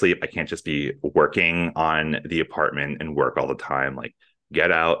get my sleep. I can't just be working on the apartment and work all the time. Like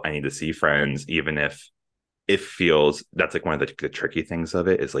get out, I need to see friends even if it feels that's like one of the tricky things of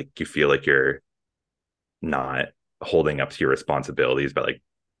it is like you feel like you're not holding up to your responsibilities by like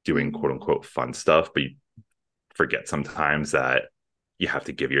doing quote Mhm. unquote fun stuff, but you forget sometimes that you have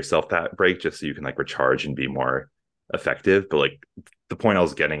to give yourself that break just so you can like recharge and be more effective. But like the point I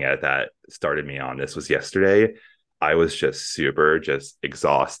was getting at that started me on this was yesterday. I was just super just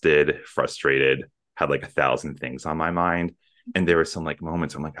exhausted, frustrated, had like 1,000 things on my mind. And there were some like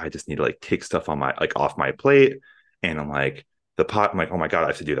moments I'm like, I just need to like take stuff on my like off my plate. And I'm like, I'm like, oh my God, I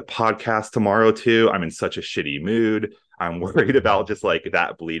have to do the podcast tomorrow too. I'm in such a shitty mood. I'm worried about just like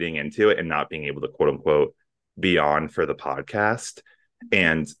that bleeding into it and not being able to quote unquote be on for the podcast.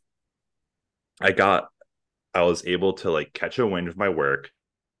 And I got, I was able to like catch a wind of my work,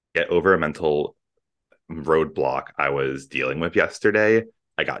 get over a mental roadblock I was dealing with yesterday.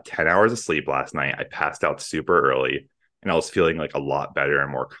 I got 10 hours of sleep last night. I passed out super early and I was feeling like a lot better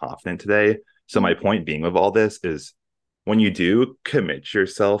and more confident today. So, my Mhm. point being with all this is when you do commit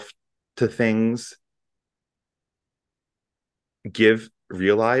yourself to things,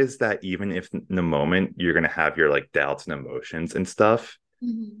 realize that even if in the moment you're going to have your like doubts and emotions and stuff,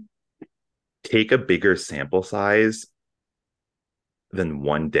 Mhm. take a bigger sample size than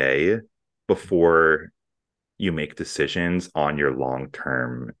one day before you make decisions on your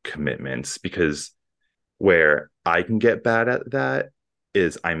long-term commitments, because where I can get bad at that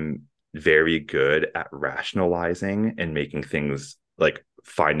is I'm very good at rationalizing and making things like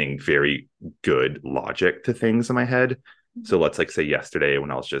finding very good logic to things in my head. So let's like say yesterday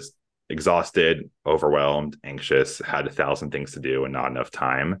when I was just exhausted, overwhelmed, anxious, had 1,000 things to do and not enough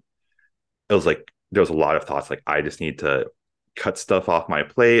time, it was like there was a lot of thoughts like I just need to cut stuff off my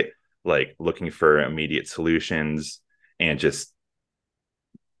plate, like looking for immediate solutions, and just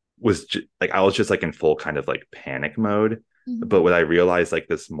like I was just like in full kind of like panic mode. But Mhm. what I realized like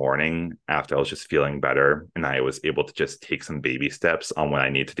this morning after I was just feeling better and I was able to just take some baby steps on what I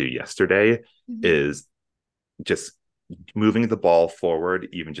need to do yesterday Mhm. is just moving the ball forward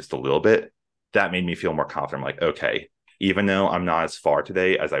even just a little bit. That made me feel more confident. I'm like, okay, even though I'm not as far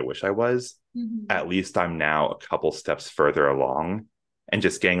today as I wish I was, Mhm. at least I'm now a couple steps further along and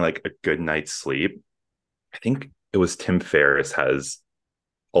just getting like a good night's sleep. I think it was Tim Ferriss has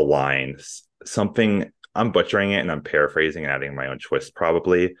a line, something I'm butchering it and I'm paraphrasing and adding my own twist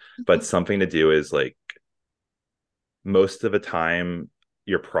probably, but something to do is like most of the time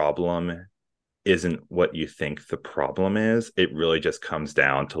your problem isn't what you think the problem is. It really just comes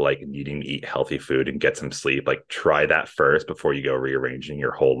down to like needing to eat healthy food and get some sleep. Like try that first before you go rearranging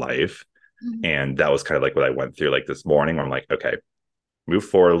your whole life. Mhm. And that was kind of like what I went through like this morning where I'm like, okay, move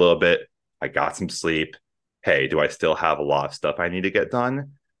forward a little bit. I got some sleep. Hey, do I still have a lot of stuff I need to get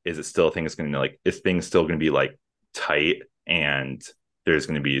done? Is it still things going to like, is things still going to be like tight and there's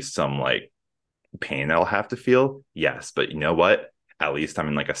going to be some like pain I'll have to feel, yes. But you know what? At least I'm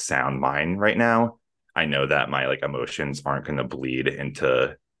in like a sound mind right now. I know that my like emotions aren't going to bleed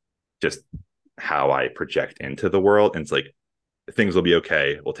into just how I project into the world. And it's like things will be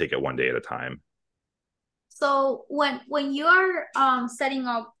okay. We'll take it one day at a time. So when you're setting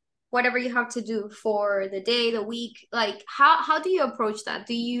up whatever you have to do for the day, the week, like how do you approach that?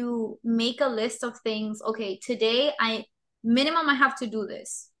 Do you make a list of things? Okay, today I minimum I have to do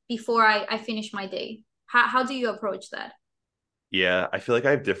this before I finish my day. How do you approach that? Yeah, I feel like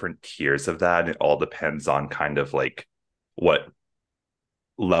I have different tiers of that. And it all depends on kind of like what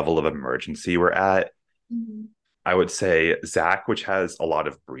level of emergency we're at. Mhm. I would say Zach, which has a lot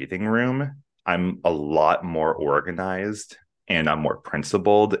of breathing room, I'm a lot more organized and I'm more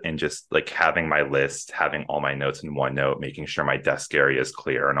principled and just like having my list, having all my notes in OneNote, making sure my desk area is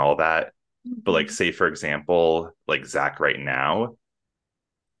clear and all that. But like, Mhm. say for example, like Zach right now,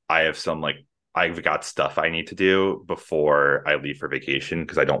 I have some like I've got stuff I need to do before I leave for vacation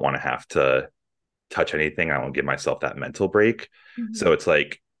because I don't want to have to touch anything. I won't give myself that mental break. So Mhm. it's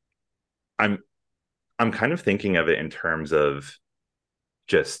like I'm I'm kind of thinking of it in terms of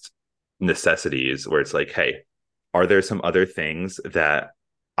just necessities where it's like, hey, are there some other things that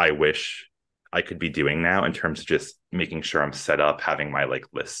I wish I could be doing now in terms of just making sure I'm set up, having my like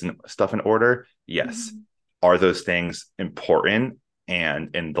lists and stuff in order? Yes. Mhm. Are those things important?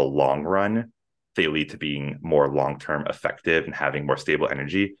 And in the long run, they lead to being more long term effective and having more stable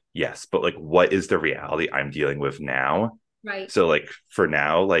energy? Yes. But like, what is the reality I'm dealing with now? Right. So, like, for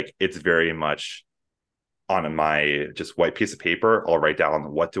now, like, it's very much on my just white piece of paper. I'll write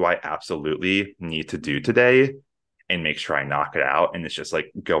down what do I absolutely need to do today and make sure I knock it out. And it's just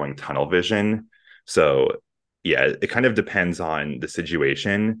like going tunnel vision. So yeah, it kind of depends on the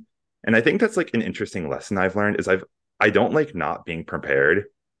situation. And I think that's like an interesting lesson I've learned is I don't like not being prepared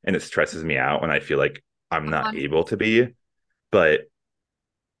and it stresses me out when I feel like I'm not able to be. But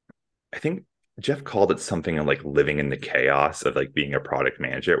I think Jeff called it something of like living in the chaos of like being a product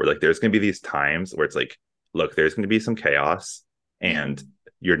manager, where like there's going to be these times where it's like, look, there's going to be some chaos and 100%.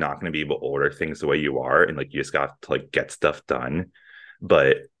 you're not going to be able to order things the way you are. And like you just got to like get stuff done.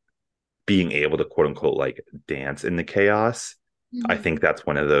 But being able to quote unquote like dance in the chaos, I think that's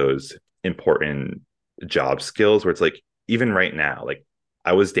one of those important job skills where it's like, even right now, like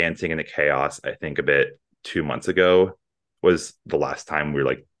I was dancing in the chaos, I think a bit 2 months ago was the last time we were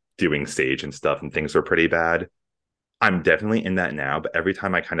like doing stage and stuff and things were pretty bad. I'm definitely in that now, but every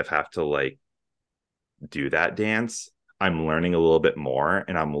time I kind of have to like do that dance, I'm learning a little bit more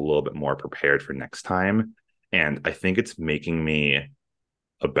and I'm a little bit more prepared for next time. And I think it's making me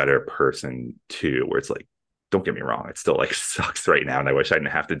a better person too, where it's like, don't get me wrong, it still like sucks right now and I wish I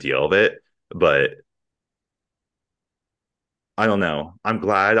didn't have to deal with it. But I don't know. I'm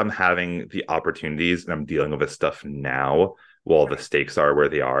glad I'm having the opportunities and I'm dealing with this stuff now while the Right. stakes are where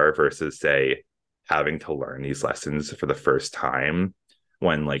they are versus say having to learn these lessons for the first time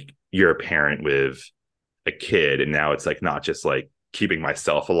when like you're a parent with a kid and now it's like not just like keeping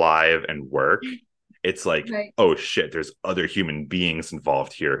myself alive and work. It's like, Right. oh shit, there's other human beings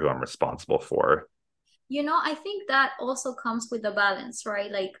involved here who I'm responsible for. I think that also comes with the balance,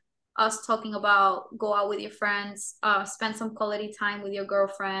 right? Like us talking about go out with your friends, spend some quality time with your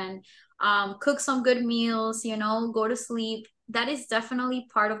girlfriend, cook some good meals, go to sleep. That is definitely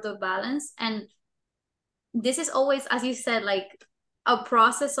part of the balance. And this is always, as you said, like a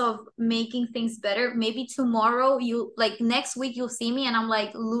process of making things better. Maybe tomorrow you like next week you'll see me and I'm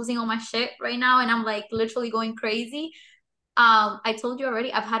like losing all my shit right now and I'm like literally going crazy. I told you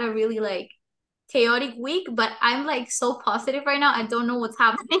already, I've had a really like chaotic week, but I'm like so positive right now. I don't know what's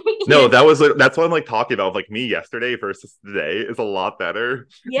happening No, yet. that's what I'm like talking about. Like me yesterday versus today is a lot better.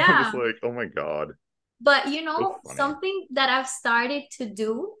 I'm just Yeah. like, oh my God. But So funny. something that I've started to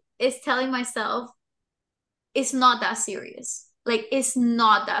do is telling myself it's not that serious. Like it's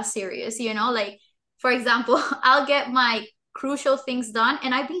not that serious, Like for example, I'll get my crucial things done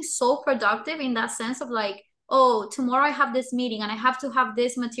and I've been so productive in that sense of like, oh, tomorrow I have this meeting and I have to have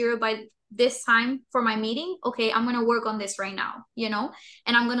this material by this time for my meeting. Okay, I'm gonna work on this right now,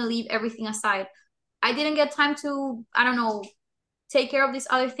 and I'm gonna leave everything aside. I didn't get time to, I don't know, take care of this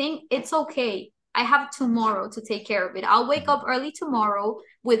other thing. It's okay. I have tomorrow to take care of it. I'll wake up Mhm. early tomorrow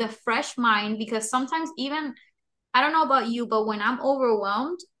with a fresh mind because sometimes even I don't know about you, but when I'm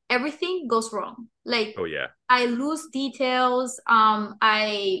overwhelmed, everything goes wrong. Like Oh yeah. I lose details.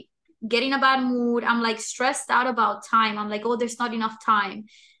 I get in a bad mood. I'm like stressed out about time. I'm like, oh, there's not enough time.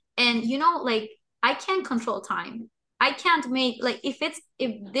 And like I can't control time. I can't make like if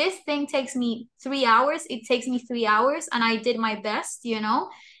this thing takes me 3 hours, it takes me 3 hours and I did my best.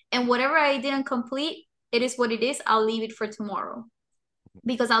 And whatever I didn't complete, it is what it is. I'll leave it for tomorrow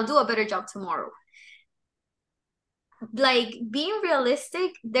because I'll do a better job tomorrow. Like being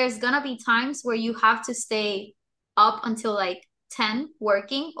realistic, there's gonna be times where you have to stay up until like 10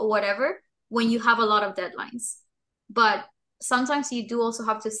 working or whatever when you have a lot of deadlines. But sometimes you do also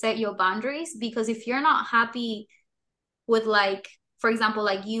have to set your boundaries because if you're not happy with like, for example,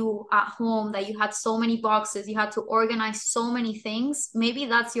 like you at home that you had so many boxes, you had to organize so many things, maybe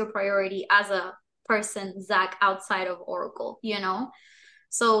that's your priority as a person, Zach, outside of Oracle, you know?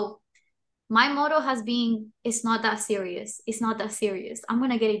 So my motto has been, it's not that serious. It's not that serious. I'm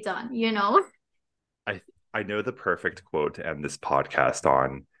gonna get it done, you know? I know the perfect quote to end this podcast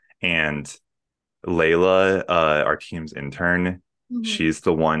on, and Layla, our team's intern, Mhm. she's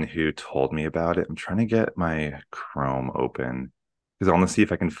the one who told me about it. I'm trying to get my Chrome open because I want to see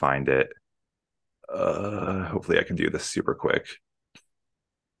if I can find it. Hopefully I can do this super quick.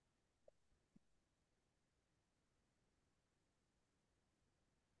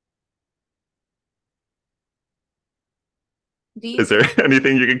 Do you Is there cook?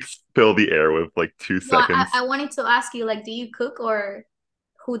 anything you can fill the air with like two No, I seconds? wanted to ask you, like, do you cook or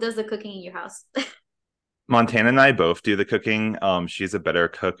who does the cooking in your house? Montana and I both do the cooking. She's a better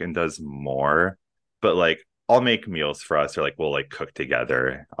cook and does more, but like I'll make meals for us or like we'll like cook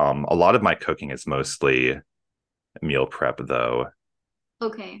together. A lot of my cooking is mostly meal prep though,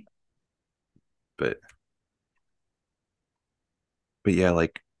 Okay. but yeah,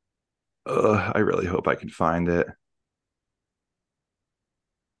 like I really hope I can find it.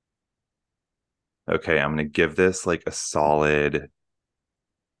 Okay, I'm gonna give this like a solid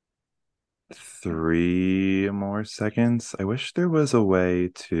 3 more seconds. I wish there was a way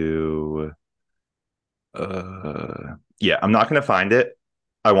to yeah, I'm not gonna find it.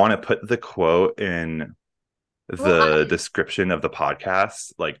 I want to put the quote in Well, the description of the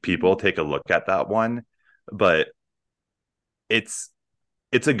podcast. Like people take a look at that one, but it's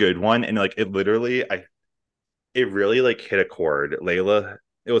it's a good one and like it literally I it really like hit a chord. Layla,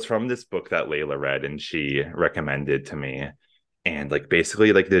 it was from this book that Layla read and she recommended to me. And like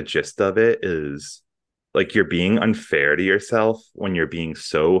basically like the gist of it is like you're being unfair to yourself when you're being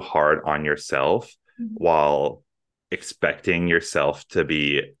so hard on yourself while expecting yourself to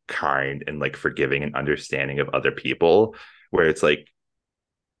be kind and like forgiving and understanding of other people where it's like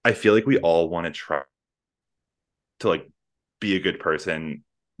I feel like we all want to try to like be a good person,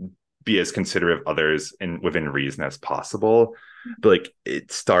 be as considerate of others and within reason as possible. But like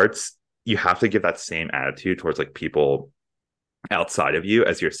it starts, you have to give that same attitude towards like people outside of you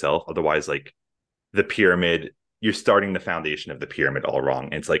as yourself. Otherwise, like the pyramid, you're starting the foundation of the pyramid all wrong.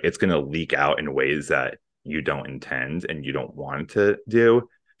 And it's like it's going to leak out in ways that you don't intend and you don't want to do.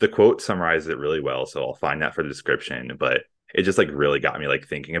 The quote summarizes it really well, so I'll find that for the description. But it just like really got me like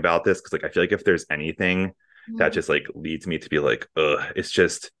thinking about this because like I feel like if there's anything that Mhm. just like leads me to be like, ugh, it's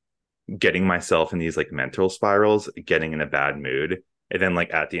just getting myself in these like mental spirals, getting in a bad mood, and then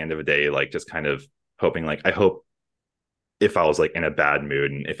like at the end of the day, like just kind of hoping like I hope if I was like in a bad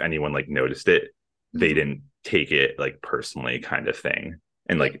mood and if anyone like noticed it, they Mhm. didn't take it like personally kind of thing.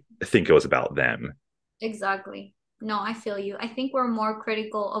 And Yeah, like think it was about them. exactly. No, I feel you. I think we're more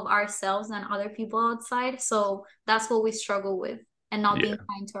critical of ourselves than other people outside. So that's what we struggle with and not being Yeah.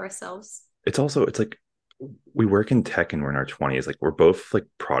 kind to ourselves. It's also it's like we work in tech and we're in our 20s. Like we're both like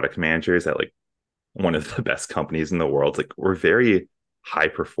product managers at like one of the best companies in the world. Like we're very high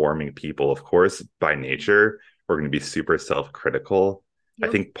performing people. Of course, by nature, we're going to be super self-critical. I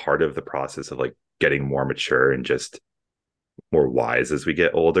Yep. think part of the process of like getting more mature and just more wise as we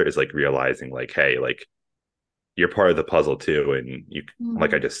get older is like realizing like, hey, like you're part of the puzzle too. And you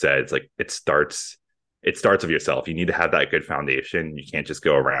like I Mhm. just said, it's like it starts with yourself. You need to have that good foundation. You can't just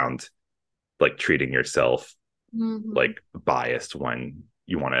go around like treating yourself Mhm. like biased when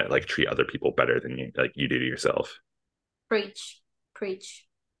you want to like treat other people better than you do to yourself. Preach. Preach.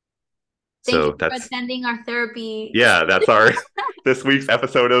 Thank you So for attending our therapy. yeah, that's our this week's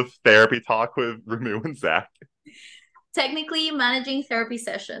episode of Therapy Talk with Ramu and Zach. Technically managing therapy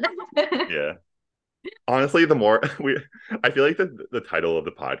session. Yeah. Honestly, the more I feel like the title of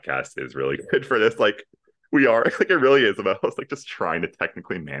the podcast is really good for this. Like we are like it really is about us like just trying to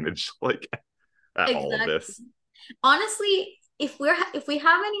technically manage like at all of Exactly. this. Honestly, if we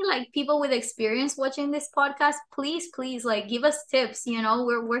have any like people with experience watching this podcast, please like give us tips, you know.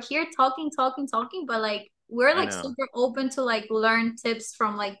 We're here talking, but like we're I like know. super open to like learn tips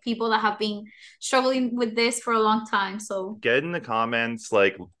from like people that have been struggling with this for a long time. So, Get in the comments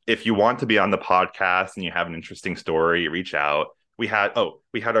like if you want to be on the podcast and you have an interesting story, reach out. We had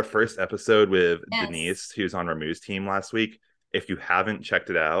our first episode with yes. Denise, who's on Ramu's team last week. If you haven't checked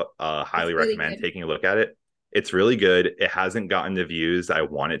it out, It's highly really recommend good. taking a look at it. It's really good. It hasn't gotten the views I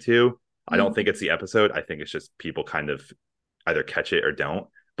want it to. I don't think Mhm. it's the episode. I think it's just people kind of either catch it or don't.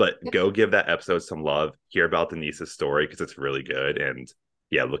 But Yep. go give that episode some love. Hear about Denise's story because it's really good. And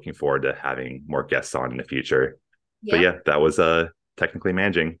yeah, looking forward to having more guests on in the future. But Yep. yeah, that was technically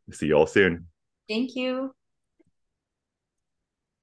managing. See you all soon. Thank you.